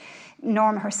thinks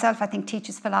Norma herself, I think,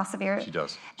 teaches philosophy. She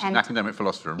does. She's an academic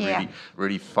philosopher and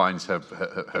really finds her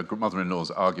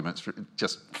mother-in-law's arguments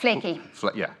just flaky.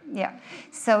 Yeah.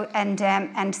 So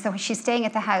so she's staying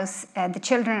at the house. The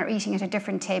children are eating at a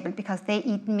different table because they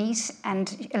eat meat,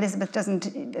 and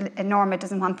Norma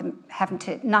doesn't want them having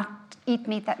to not eat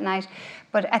meat that night.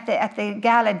 But at the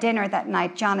gala dinner that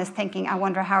night, John is thinking, I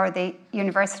wonder how are the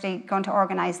university going to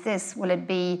organise this? Will it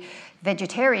be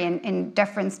vegetarian in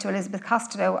deference to Elizabeth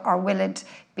Costello, or will it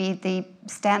be the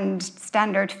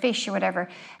standard fish or whatever?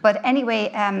 But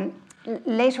anyway,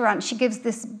 later on, she gives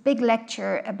this big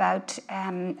lecture about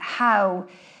how,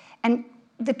 and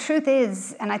the truth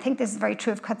is, and I think this is very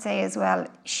true of Coetzee as well,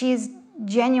 she is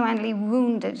genuinely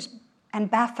wounded and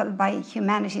baffled by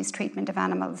humanity's treatment of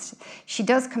animals. She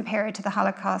does compare it to the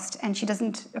Holocaust, and she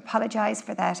doesn't apologise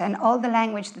for that. And all the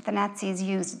language that the Nazis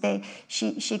used,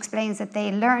 she explains that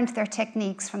they learned their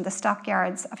techniques from the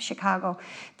stockyards of Chicago,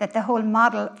 that the whole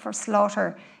model for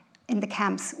slaughter in the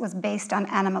camps was based on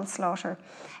animal slaughter.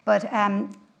 But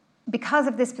because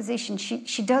of this position,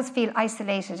 she does feel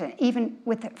isolated, even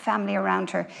with family around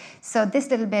her. So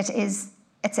this little bit it's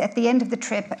at the end of the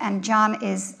trip, and John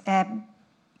is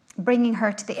bringing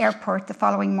her to the airport the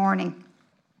following morning.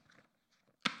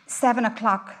 7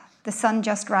 o'clock, the sun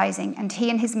just rising, and he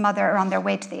and his mother are on their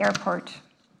way to the airport.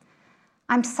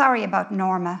 I'm sorry about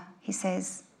Norma, he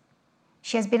says.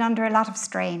 She has been under a lot of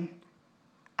strain.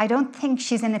 I don't think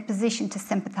she's in a position to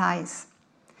sympathise.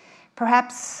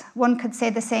 Perhaps one could say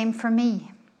the same for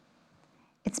me.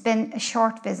 It's been a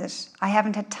short visit. I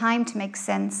haven't had time to make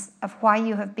sense of why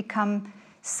you have become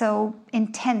so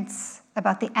intense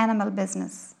about the animal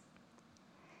business.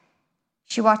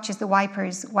 She watches the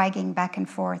wipers wagging back and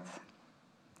forth.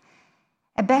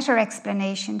 A better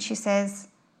explanation, she says,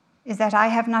 is that I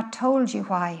have not told you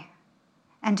why,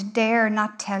 and dare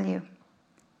not tell you.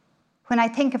 When I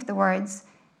think of the words,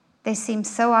 they seem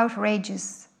so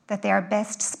outrageous that they are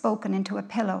best spoken into a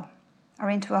pillow or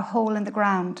into a hole in the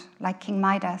ground, like King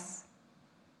Midas.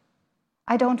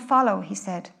 I don't follow, he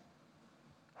said.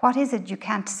 What is it you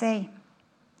can't say?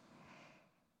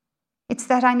 It's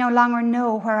that I no longer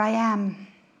know where I am.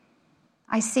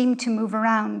 I seem to move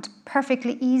around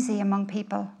perfectly easy among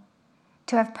people,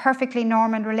 to have perfectly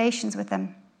normal relations with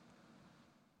them.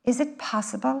 Is it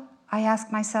possible, I ask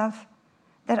myself,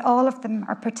 that all of them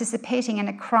are participating in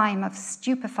a crime of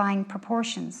stupefying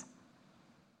proportions?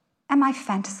 Am I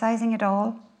fantasizing at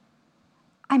all?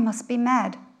 I must be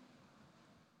mad.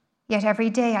 Yet every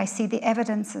day I see the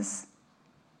evidences.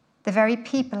 The very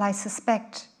people I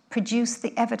suspect produce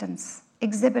the evidence,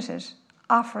 exhibit it,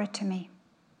 offer it to me.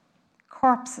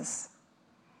 Corpses,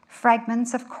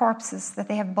 fragments of corpses that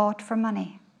they have bought for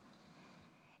money.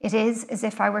 It is as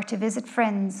if I were to visit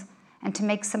friends and to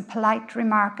make some polite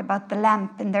remark about the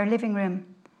lamp in their living room,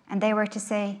 and they were to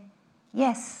say,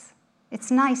 yes, it's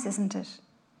nice, isn't it?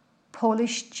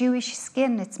 Polish Jewish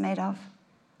skin it's made of.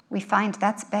 We find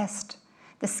that's best,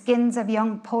 the skins of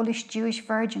young Polish Jewish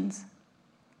virgins.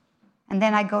 And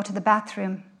then I go to the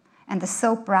bathroom, and the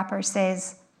soap wrapper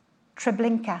says,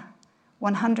 Treblinka,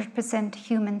 100%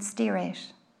 human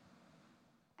stearate.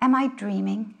 Am I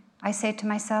dreaming? I say to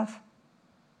myself.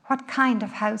 What kind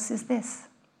of house is this?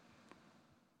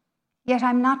 Yet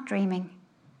I'm not dreaming.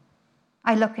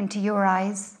 I look into your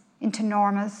eyes, into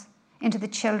Norma's, into the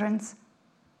children's,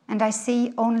 and I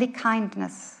see only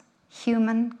kindness,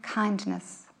 human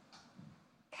kindness.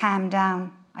 Calm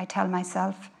down, I tell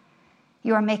myself.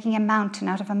 You are making a mountain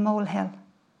out of a molehill.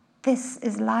 This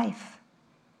is life.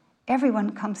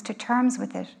 Everyone comes to terms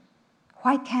with it.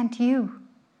 Why can't you?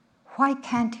 Why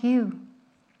can't you?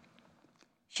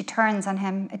 She turns on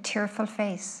him a tearful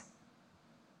face.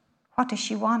 What does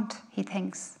she want, he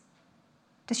thinks.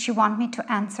 Does she want me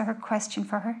to answer her question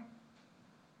for her?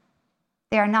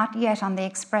 They are not yet on the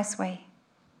expressway.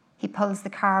 He pulls the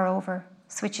car over,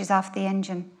 switches off the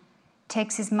engine,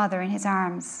 takes his mother in his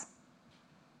arms.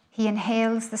 He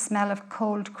inhales the smell of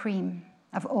cold cream,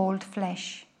 of old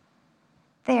flesh.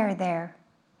 There, there,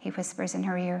 he whispers in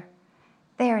her ear.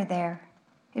 There, there,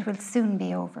 it will soon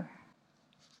be over.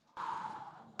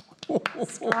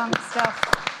 Strong stuff.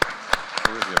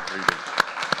 Brilliant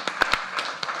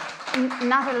reading.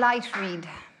 Not a light read.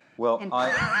 Well,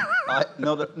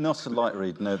 not a light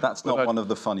read. No, that's not one of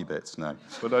the funny bits. No.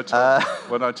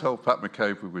 When I told Pat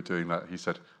McCabe we were doing that, he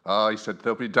said,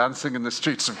 "There'll be dancing in the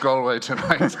streets of Galway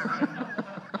tonight."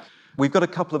 We've got a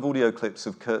couple of audio clips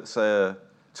of Coetzee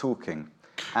talking,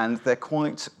 and they're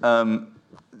quite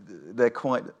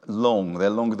long. They're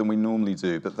longer than we normally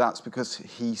do, but that's because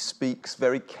he speaks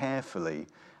very carefully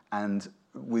and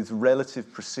with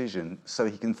relative precision so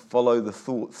he can follow the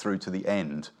thought through to the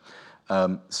end.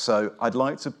 So I'd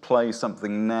like to play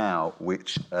something now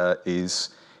which is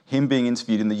him being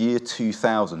interviewed in the year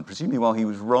 2000, presumably while he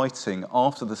was writing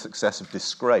after the success of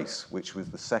Disgrace, which was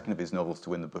the second of his novels to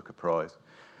win the Booker Prize,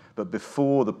 but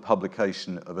before the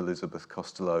publication of Elizabeth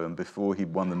Costello and before he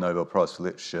won the Nobel Prize for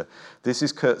Literature. This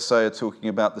is Coetzee talking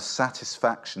about the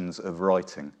satisfactions of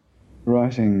writing.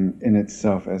 Writing in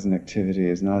itself as an activity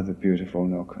is neither beautiful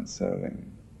nor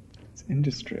consoling. It's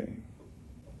industry.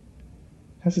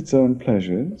 It has its own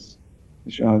pleasures,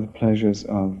 which are the pleasures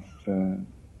of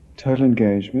total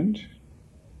engagement,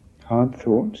 hard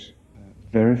thought,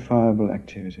 verifiable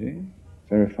activity,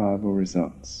 verifiable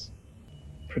results,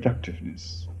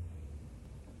 productiveness.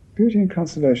 Beauty and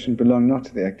consolation belong not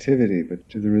to the activity, but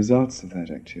to the results of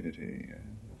that activity.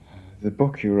 The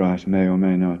book you write may or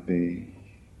may not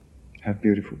have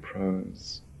beautiful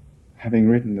prose. Having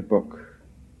written the book,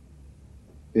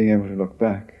 being able to look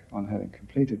back on having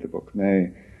completed the book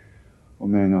may or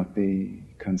may not be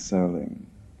consoling.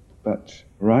 But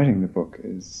writing the book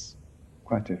is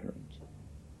quite different.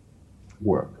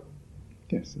 Work.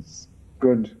 Yes, it's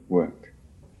good work.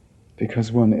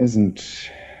 Because one isn't,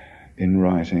 in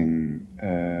writing,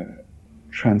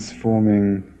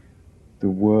 transforming the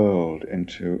world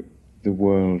into the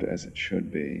world as it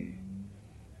should be.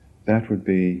 That would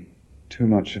be too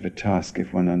much of a task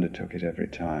if one undertook it every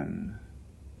time.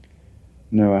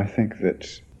 No, I think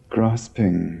that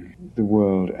grasping the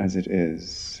world as it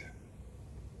is,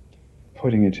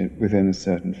 putting it within a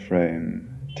certain frame,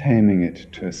 taming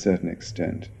it to a certain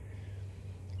extent,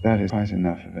 that is quite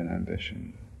enough of an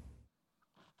ambition.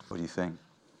 What do you think?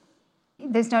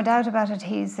 There's no doubt about it.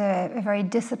 He's a very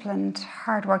disciplined,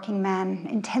 hard-working man,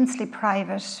 intensely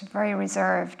private, very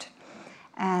reserved.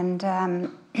 And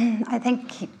I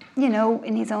think,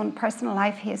 in his own personal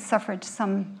life, he has suffered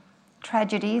some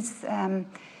tragedies throughout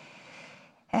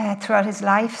his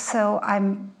life. So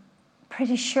I'm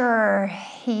pretty sure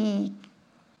he,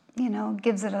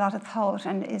 gives it a lot of thought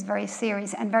and is very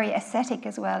serious and very ascetic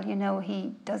as well.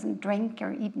 He doesn't drink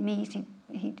or eat meat.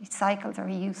 He cycles, or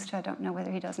he used to. I don't know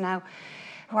whether he does now.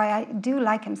 Why I do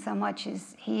like him so much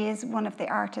is he is one of the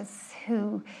artists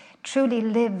who truly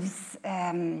lives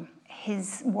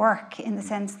his work, in the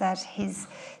sense that his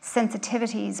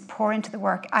sensitivities pour into the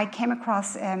work. I came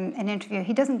across an interview.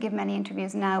 He doesn't give many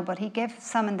interviews now, but he gave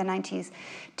some in the 90s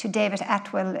to David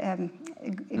Atwill,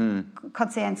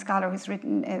 Coetzee scholar who's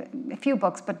written a few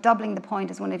books, but Doubling the Point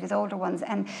is one of his older ones.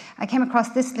 And I came across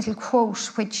this little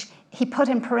quote, which he put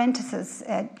in parentheses.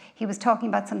 He was talking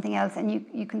about something else, and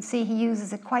you can see he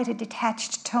uses quite a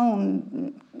detached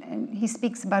tone. And he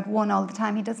speaks about one all the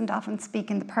time. He doesn't often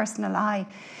speak in the personal I.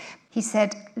 He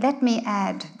said, "Let me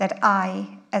add that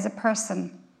I, as a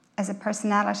person, as a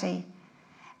personality,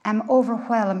 am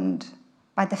overwhelmed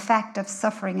by the fact of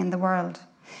suffering in the world.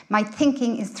 My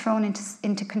thinking is thrown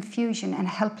into confusion and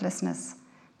helplessness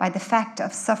by the fact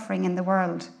of suffering in the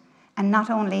world, and not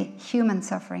only human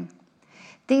suffering.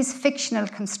 These fictional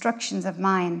constructions of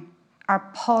mine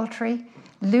are paltry,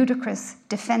 ludicrous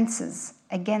defenses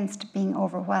against being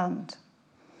overwhelmed."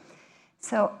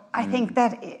 So I think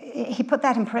that he put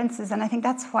that in parentheses, and I think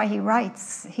that's why he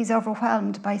writes. He's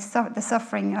overwhelmed by the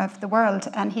suffering of the world,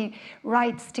 and he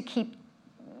writes to keep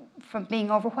from being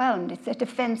overwhelmed. It's a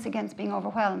defense against being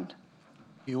overwhelmed.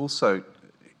 He also,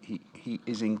 he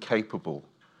is incapable,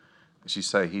 as you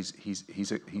say. He's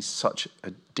such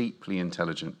a deeply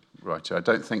intelligent writer. I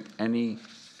don't think any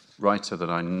writer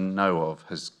that I know of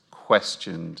has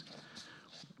questioned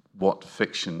what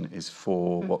fiction is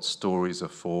for, what stories are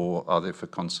for, are they for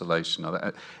consolation?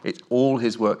 It's all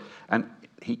his work, and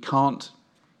he can't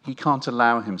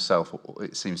allow himself,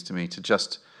 it seems to me,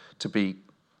 to be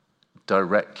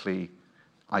directly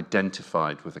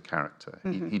identified with a character.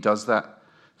 He does that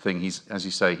thing. As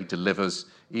you say, he delivers.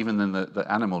 Even in the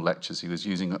animal lectures, he was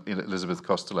using Elizabeth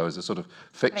Costello as a sort of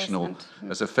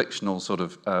fictional, sort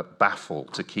of baffle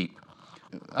to keep.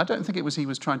 I don't think he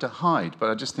was trying to hide, but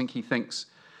I just think he thinks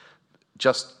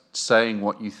just saying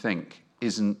what you think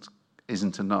isn't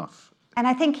enough. And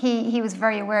I think he was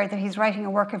very aware that he's writing a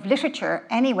work of literature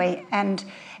anyway, and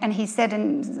he said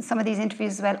in some of these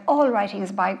interviews as well, all writing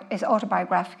is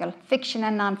autobiographical, fiction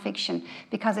and non-fiction,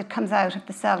 because it comes out of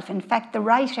the self. In fact, the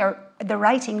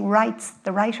writing writes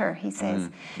the writer, he says.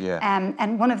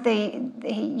 And one of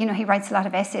he writes a lot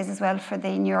of essays as well for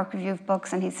the New York Review of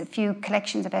Books, and he's a few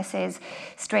collections of essays,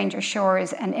 Stranger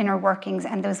Shores and Inner Workings,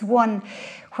 and there's one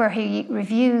where he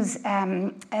reviews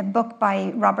a book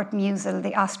by Robert Musil,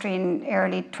 the Austrian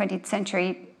early 20th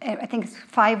century. I think it's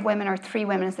 5 Women or 3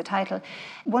 Women is the title.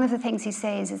 One of the things he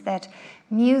says is that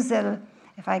Musil,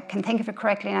 if I can think of it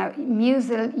correctly now,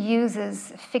 Musil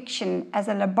uses fiction as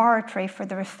a laboratory for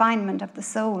the refinement of the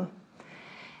soul.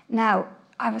 Now,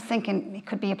 I was thinking it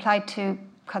could be applied to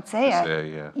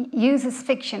Coetzee, uses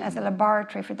fiction as a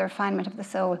laboratory for the refinement of the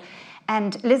soul.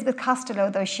 And Elizabeth Costello,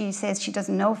 though she says she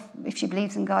doesn't know if she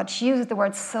believes in God, she uses the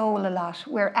word soul a lot.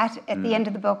 We're at the end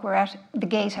of the book, we're at the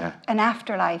gate of an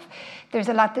afterlife. There's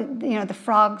a lot that, the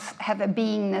frogs have a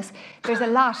beingness. There's a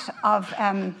lot of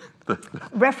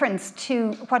reference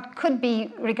to what could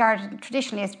be regarded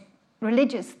traditionally as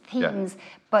religious themes,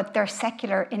 but they're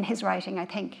secular in his writing, I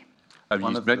think.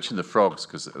 You mentioned the frogs,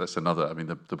 because that's another. I mean,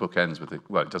 the book ends with it.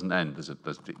 Well, it doesn't end. There's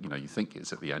you think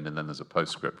it's at the end, and then there's a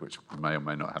postscript, which we may or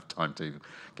may not have time to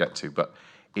get to. But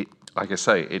it, like I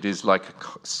say, it is like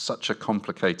such a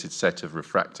complicated set of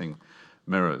refracting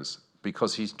mirrors,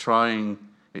 because he's trying,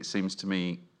 it seems to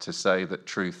me, to say that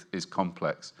truth is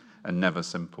complex and never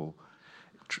simple.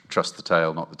 Trust the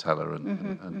tale, not the teller.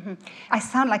 I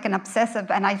sound like an obsessive,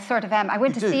 and I sort of am. I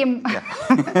went to see him.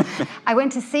 I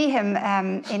went to see him.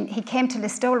 He came to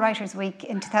Listowel Writers' Week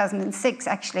in 2006.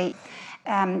 Actually,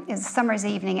 it was a summer's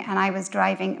evening, and I was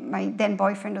driving. My then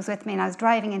boyfriend was with me, and I was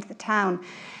driving into the town,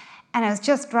 and I was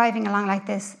just driving along like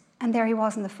this, and there he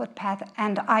was on the footpath,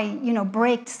 and I,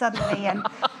 braked suddenly, and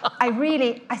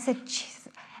I said, "Jeez."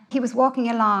 He was walking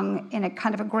along in a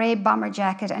kind of a grey bomber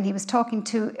jacket, and he was talking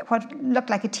to what looked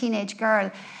like a teenage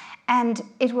girl. And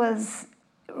it was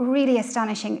really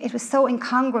astonishing. It was so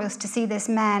incongruous to see this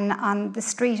man on the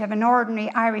street of an ordinary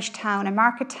Irish town, a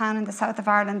market town in the south of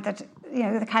Ireland, that,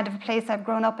 the kind of a place I've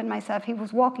grown up in myself. He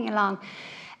was walking along.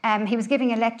 He was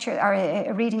giving a lecture or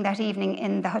a reading that evening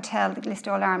in the hotel, the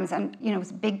Listowel Arms, and, it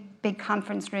was a big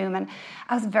conference room. And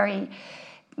I was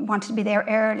wanted to be there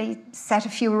early, sat a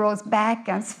few rows back.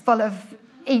 I was full of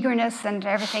eagerness and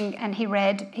everything, and he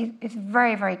read. He's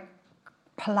very, very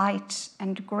polite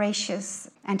and gracious,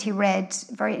 and he read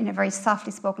in a very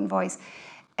softly spoken voice.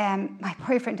 My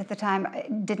boyfriend at the time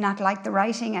did not like the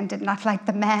writing and did not like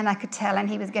the man, I could tell, and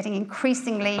he was getting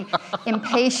increasingly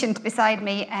impatient beside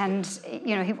me, and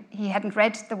he hadn't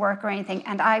read the work or anything,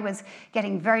 and I was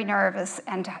getting very nervous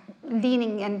and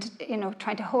leaning and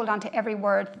trying to hold on to every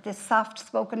word that this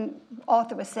soft-spoken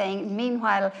author was saying.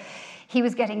 Meanwhile, he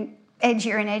was getting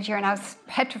edgier and edgier, and I was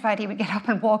petrified he would get up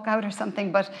and walk out or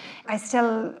something, but I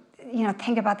still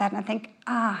think about that, and I think,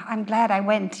 I'm glad I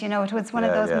went. It was one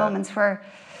of those moments where...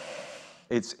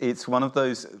 It's one of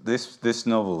those, this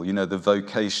novel, the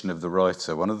vocation of the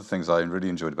writer. One of the things I really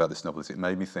enjoyed about this novel is it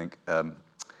made me think,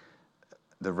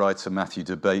 the writer Matthew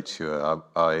de Béthure,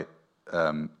 I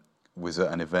was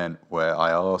at an event where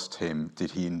I asked him,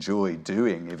 did he enjoy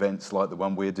doing events like the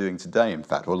one we're doing today, in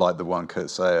fact, or like the one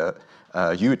Coetzee,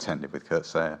 you attended with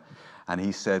Coetzee. And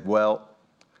he said, well,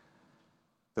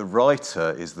 the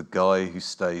writer is the guy who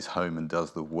stays home and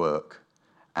does the work,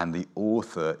 and the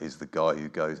author is the guy who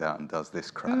goes out and does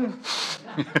this crap.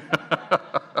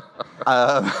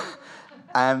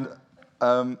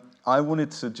 I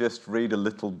wanted to just read a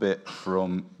little bit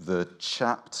from the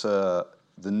chapter,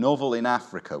 the novel in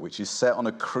Africa, which is set on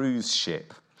a cruise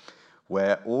ship,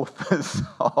 where authors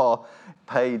are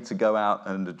paid to go out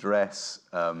and address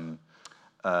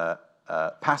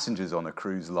passengers on a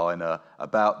cruise liner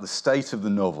about the state of the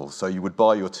novel. So you would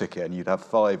buy your ticket and you'd have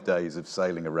 5 days of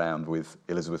sailing around with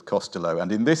Elizabeth Costello. And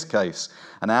in this case,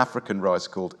 an African writer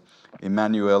called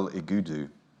Emmanuel Igudu.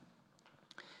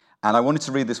 And I wanted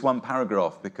to read this one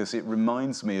paragraph because it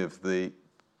reminds me of the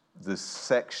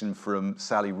section from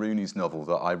Sally Rooney's novel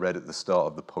that I read at the start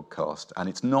of the podcast. And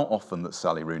it's not often that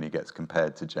Sally Rooney gets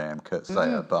compared to J.M.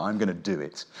 Coetzee, but I'm going to do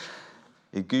it.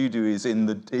 Igudu is in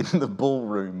the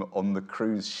ballroom on the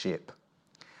cruise ship,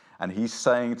 and he's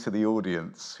saying to the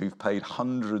audience, who've paid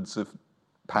hundreds of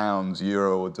pounds,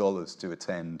 euro or dollars to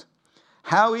attend,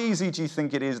 how easy do you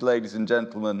think it is, ladies and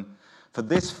gentlemen, for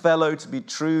this fellow to be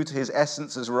true to his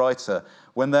essence as writer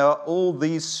when there are all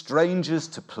these strangers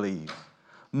to please,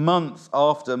 month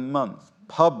after month,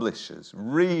 publishers,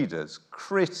 readers,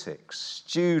 critics,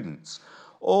 students,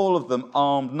 all of them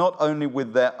armed not only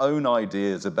with their own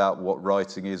ideas about what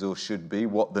writing is or should be,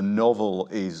 what the novel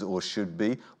is or should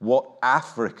be, what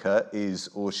Africa is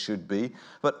or should be,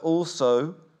 but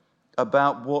also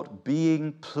about what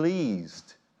being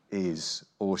pleased is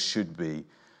or should be.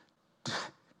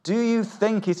 Do you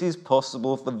think it is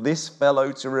possible for this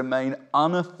fellow to remain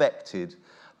unaffected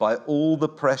by all the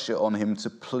pressure on him to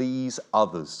please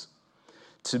others,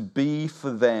 to be for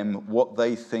them what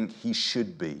they think he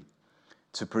should be?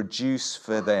 to produce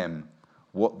for them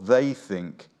what they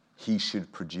think he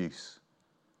should produce.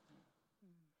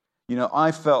 You know,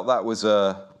 I felt that was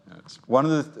one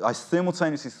of the... I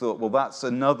simultaneously thought, well, that's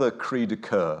another cri de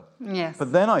coeur. Yes.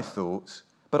 But then I thought,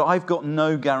 but I've got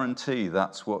no guarantee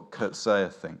that's what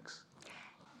Coetzee thinks.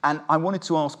 And I wanted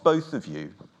to ask both of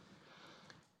you,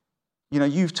 you know,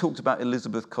 you've talked about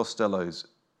Elizabeth Costello's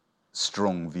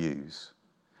strong views.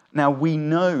 Now, we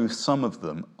know some of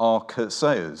them are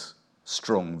Coetzee's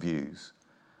strong views,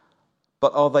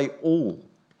 but are they all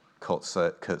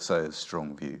Coetzee's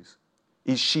strong views?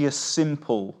 Is she a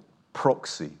simple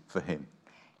proxy for him?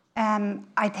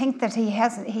 I think that he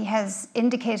has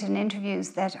indicated in interviews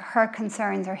that her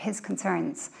concerns are his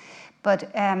concerns.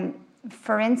 But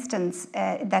for instance,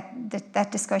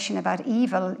 that discussion about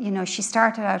evil, you know, she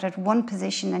started out at one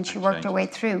position and she worked her way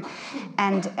through.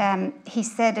 And he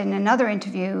said in another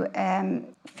interview,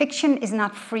 fiction is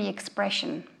not free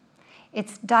expression.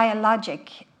 It's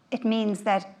dialogic. It means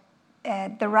that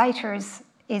the writers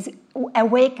is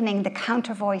awakening the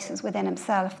counter voices within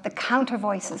himself, the counter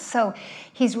voices. So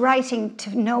he's writing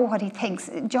to know what he thinks.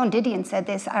 John Didion said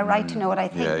this, I write to know what I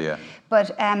think. Yeah.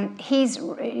 But he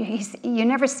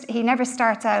never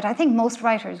starts out, I think most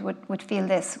writers would feel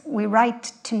this, we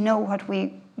write to know what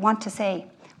we want to say.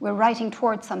 We're writing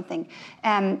towards something.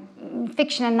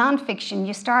 Fiction and non-fiction,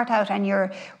 you start out and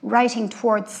you're writing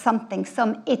towards something,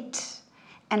 some it,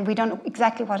 and we don't know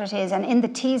exactly what it is. And in the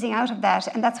teasing out of that,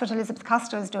 and that's what Elizabeth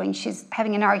Costello is doing, she's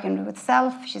having an argument with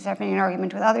self, she's having an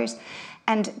argument with others,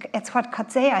 and it's what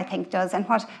Coetzee, I think, does, and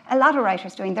what a lot of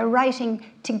writers are doing. They're writing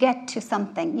to get to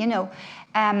something, you know.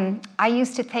 I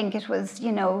used to think it was,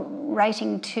 you know,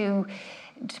 writing to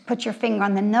put your finger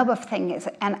on the nub of things,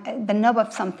 and the nub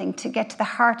of something, to get to the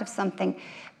heart of something.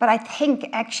 But I think,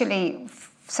 actually,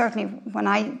 certainly when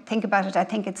I think about it, I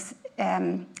think it's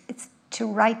to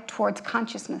write towards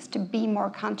consciousness, to be more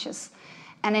conscious.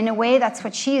 And in a way, that's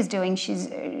what she is doing. She's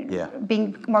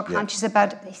being more conscious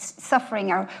about suffering,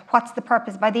 or what's the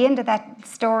purpose. By the end of that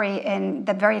story, in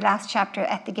the very last chapter,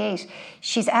 At the Gate,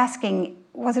 she's asking,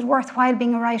 was it worthwhile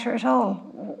being a writer at all?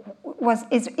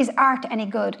 Is art any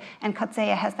good? And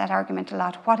Coetzee has that argument a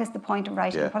lot. What is the point of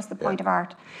writing? What's the point of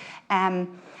art?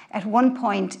 At one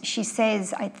point, she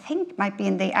says, I think might be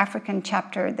in the African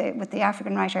chapter with the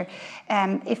African writer,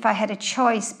 if I had a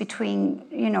choice between,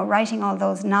 you know, writing all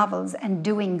those novels and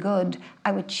doing good,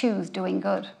 I would choose doing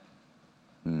good.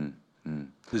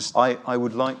 I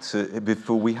would like to,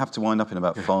 before we have to wind up in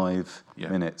about 5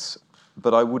 minutes,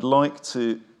 but I would like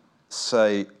to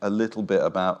say a little bit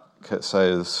about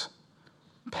Coetzee's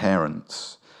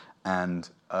parents, and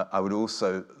I would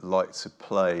also like to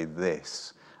play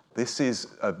this. This is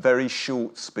a very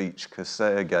short speech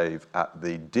Coetzee gave at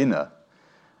the dinner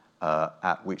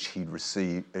at which he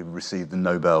received the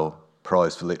Nobel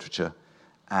Prize for Literature.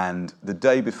 And the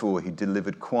day before, he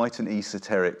delivered quite an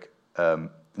esoteric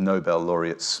Nobel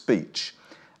laureate speech.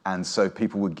 And so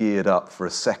people were geared up for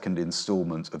a second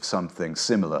installment of something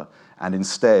similar. And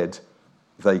instead,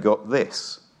 they got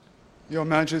this. Your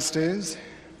Majesties,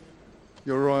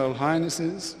 Your Royal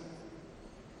Highnesses,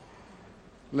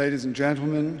 ladies and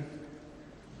gentlemen,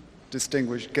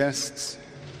 distinguished guests,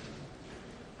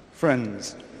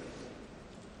 friends.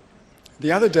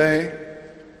 The other day,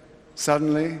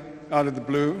 suddenly, out of the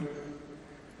blue,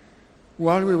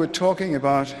 while we were talking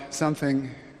about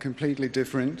something completely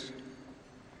different,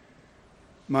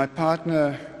 my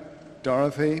partner,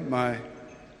 Dorothy, my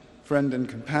friend and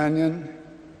companion,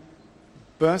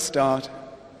 burst out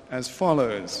as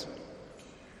follows.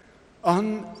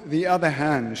 On the other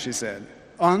hand, she said,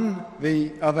 on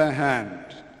the other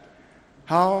hand,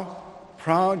 how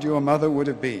proud your mother would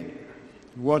have been.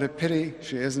 What a pity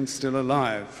she isn't still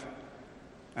alive.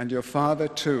 And your father,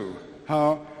 too.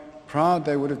 How proud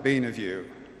they would have been of you.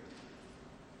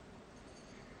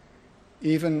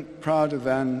 Even prouder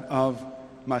than of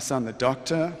my son, the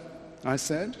doctor, I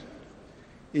said.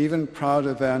 Even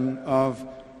prouder than of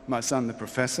my son, the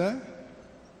professor.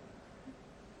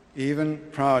 Even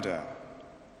prouder.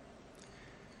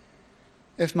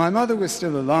 If my mother was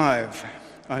still alive,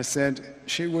 I said,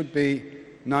 she would be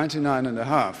 99 and a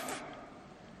half.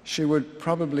 She would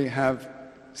probably have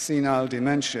senile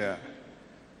dementia.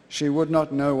 She would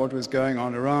not know what was going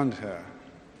on around her.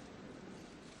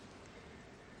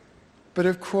 But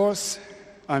of course,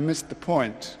 I missed the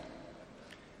point.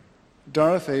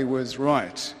 Dorothy was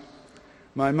right.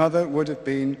 My mother would have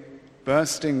been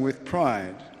bursting with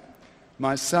pride.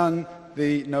 My son,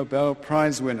 the Nobel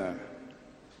Prize winner.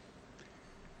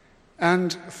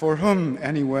 And for whom,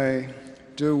 anyway,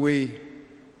 do we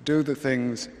do the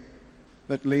things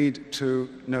that lead to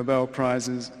Nobel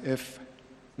Prizes, if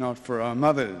not for our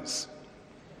mothers.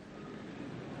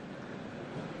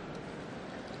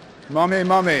 Mommy,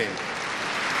 mommy.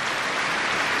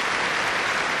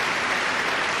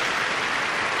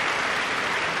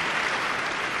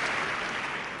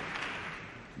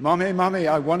 Mommy, mommy,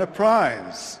 I won a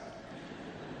prize.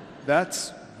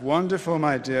 That's wonderful,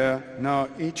 my dear. Now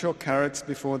eat your carrots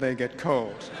before they get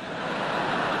cold.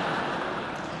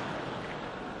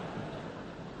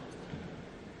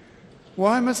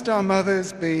 Why must our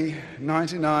mothers be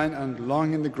 99 and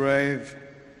long in the grave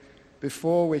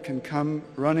before we can come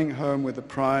running home with a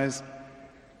prize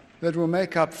that will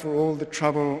make up for all the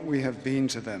trouble we have been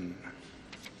to them?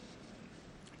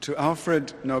 To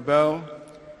Alfred Nobel,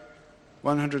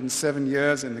 107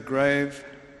 years in the grave,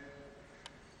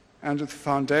 and to the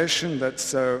foundation that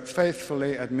so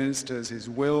faithfully administers his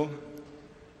will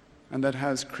and that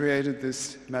has created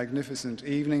this magnificent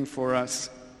evening for us,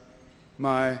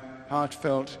 my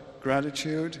heartfelt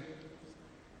gratitude.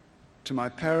 To my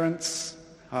parents,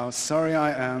 how sorry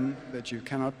I am that you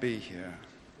cannot be here.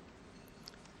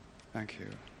 Thank you.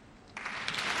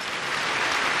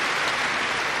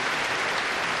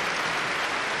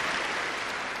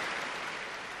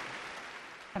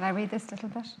 Can I read this little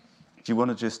bit? Do you want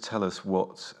to just tell us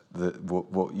what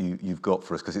you've got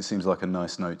for us? Because it seems like a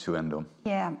nice note to end on.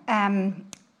 Yeah.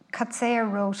 Coetzee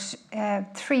wrote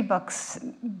 3 books,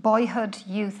 Boyhood,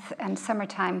 Youth and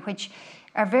Summertime, which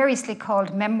are variously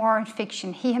called memoir and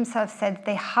fiction. He himself said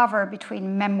they hover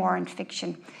between memoir and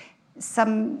fiction.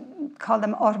 Some call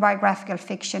them autobiographical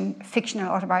fiction, fictional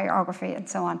autobiography, and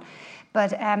so on.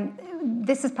 But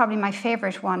this is probably my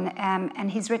favourite one,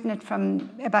 and he's written it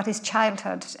about his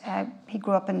childhood. He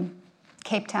grew up in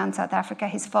Cape Town, South Africa.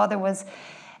 His father was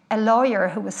a lawyer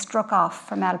who was struck off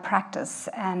for malpractice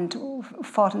and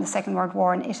fought in the Second World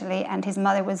War in Italy, and his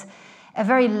mother was a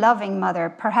very loving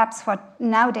mother, perhaps what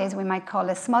nowadays we might call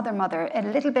a smother mother, a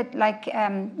little bit like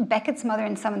Beckett's mother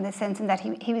in some of the sense in that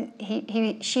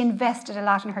she invested a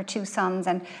lot in her 2 sons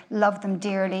and loved them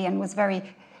dearly and was very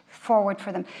forward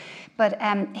for them. But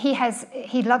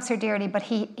he loves her dearly, but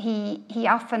he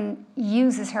often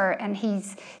uses her, and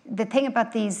the thing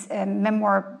about these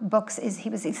memoir books is he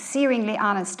was searingly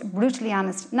honest, brutally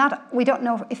honest. We don't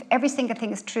know if every single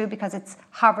thing is true because it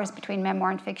hovers between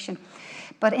memoir and fiction.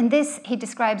 But in this, he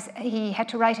describes he had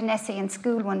to write an essay in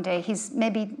school one day. He's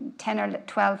maybe 10 or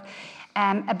 12,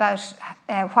 about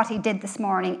what he did this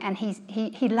morning, and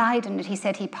he lied in it. He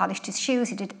said he polished his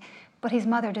shoes, but his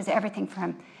mother does everything for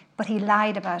him. But he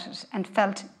lied about it and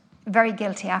felt very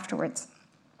guilty afterwards.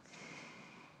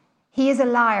 He is a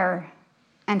liar,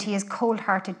 and he is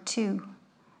cold-hearted too.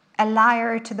 A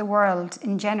liar to the world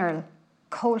in general,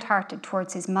 cold-hearted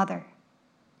towards his mother.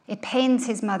 It pains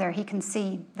his mother, he can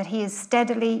see, that he is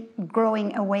steadily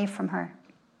growing away from her.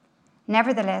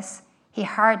 Nevertheless, he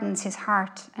hardens his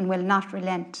heart and will not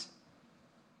relent.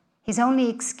 His only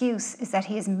excuse is that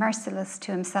he is merciless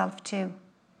to himself too.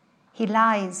 He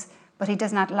lies, but he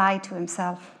does not lie to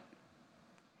himself.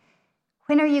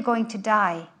 When are you going to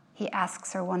die? He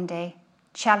asks her one day,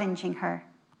 challenging her,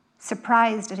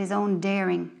 surprised at his own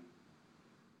daring.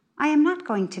 I am not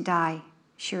going to die,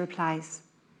 she replies.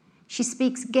 She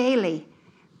speaks gaily,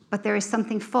 but there is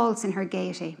something false in her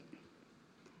gaiety.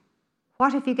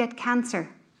 What if you get cancer?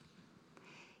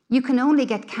 You can only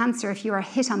get cancer if you are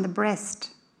hit on the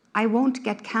breast. I won't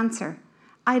get cancer.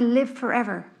 I live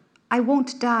forever. I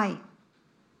won't die.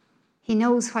 He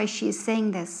knows why she is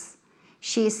saying this.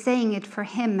 She is saying it for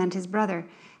him and his brother,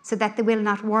 so that they will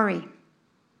not worry.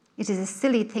 It is a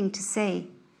silly thing to say,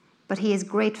 but he is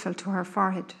grateful to her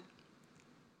for it.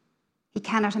 He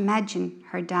cannot imagine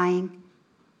her dying.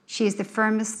 She is the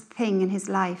firmest thing in his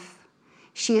life.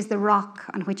 She is the rock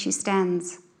on which he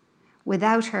stands.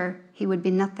 Without her, he would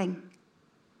be nothing.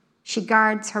 She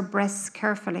guards her breasts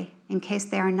carefully in case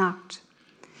they are knocked.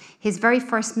 His very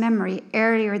first memory,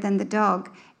 earlier than the dog,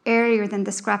 earlier than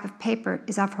the scrap of paper,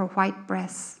 is of her white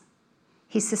breasts.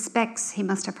 He suspects he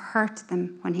must have hurt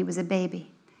them when he was a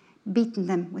baby, beaten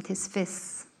them with his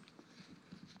fists.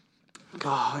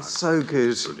 Oh, it's so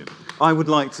good. Brilliant. I would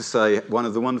like to say one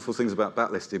of the wonderful things about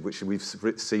Backlisted, which we've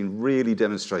seen really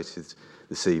demonstrated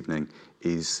this evening,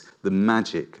 is the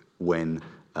magic when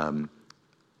a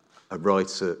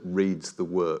writer reads the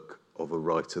work of a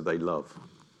writer they love.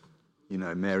 You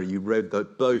know, Mary, you read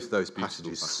both those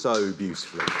passages so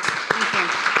beautifully. Thank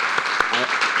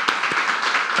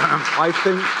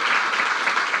you.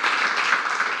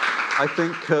 I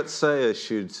think Coetzee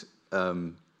should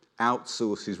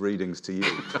outsource his readings to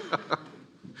you.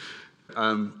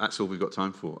 That's all we've got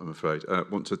time for, I'm afraid. I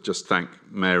want to just thank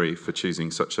Mary for choosing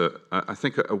such a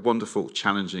wonderful,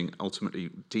 challenging, ultimately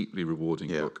deeply rewarding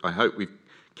book. I hope we've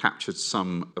captured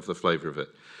some of the flavour of it.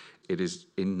 It is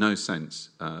in no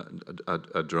sense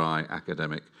a dry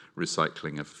academic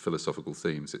recycling of philosophical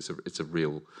themes. It's a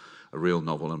real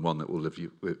novel, and one that will live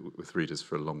with readers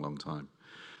for a long, long time.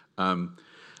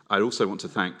 I also want to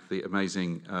thank the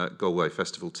amazing Galway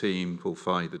Festival team, Paul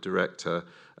Fye, the director,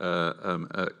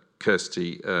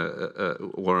 Kirsty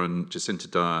Warren, Jacinta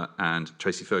Dyer, and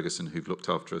Tracy Ferguson, who've looked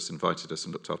after us, invited us,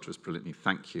 and looked after us brilliantly.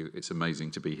 Thank you. It's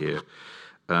amazing to be here.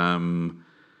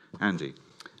 Andy.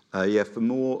 For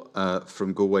more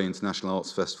from Galway International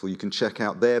Arts Festival, you can check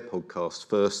out their podcast,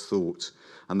 First Thought,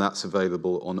 and that's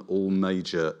available on all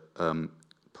major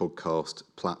podcast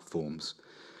platforms.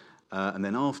 And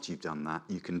then after you've done that,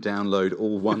 you can download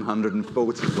all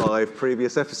 145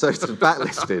 previous episodes of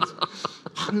Backlisted.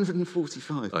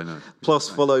 145. I know. Plus,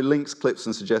 follow links, clips,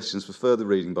 and suggestions for further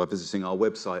reading by visiting our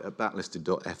website at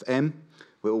backlisted.fm.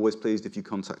 We're always pleased if you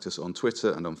contact us on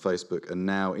Twitter and on Facebook, and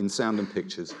now in Sound and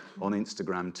Pictures on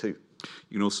Instagram too.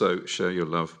 You can also share your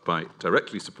love by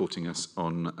directly supporting us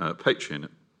on Patreon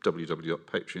at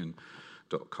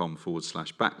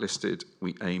www.patreon.com/backlisted.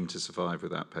 We aim to survive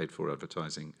without paid-for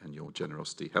advertising, and your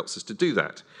generosity helps us to do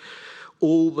that.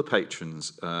 All the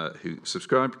patrons who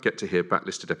subscribe get to hear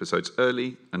Backlisted episodes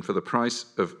early, and for the price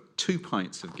of 2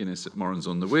 pints of Guinness at Morrons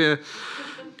on the Weir,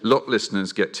 lot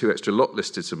listeners get 2 extra lot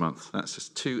listeds a month. That's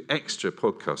just 2 extra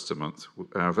podcasts a month.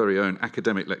 Our very own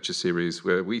academic lecture series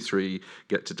where we 3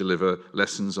 get to deliver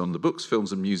lessons on the books,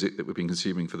 films and music that we've been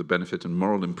consuming for the benefit and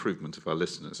moral improvement of our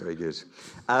listeners. Very good.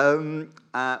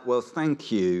 Well,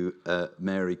 thank you,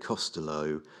 Mary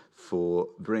Costello, for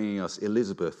bringing us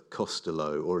Elizabeth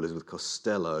Costello, or Elizabeth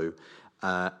Costello.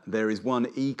 There is one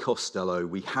E. Costello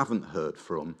we haven't heard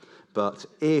from, but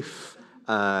if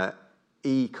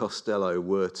E. Costello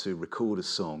were to record a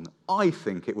song, I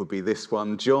think it would be this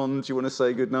one. John, do you want to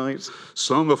say goodnight?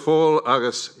 Song of Fall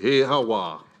agus he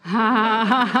hawa.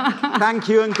 Thank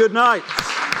you and good night.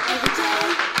 Every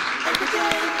day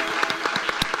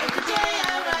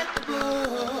I write the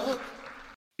book.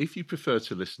 If you prefer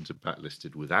to listen to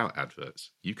Backlisted without adverts,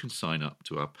 you can sign up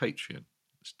to our Patreon.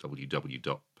 It's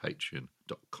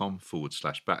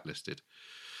www.patreon.com/backlisted.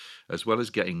 As well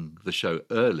as getting the show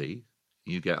early,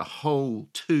 you get a whole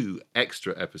 2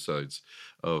 extra episodes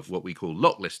of what we call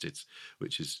Lot Listeds,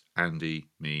 which is Andy,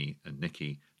 me, and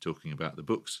Nikki talking about the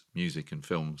books, music, and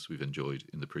films we've enjoyed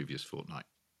in the previous fortnight.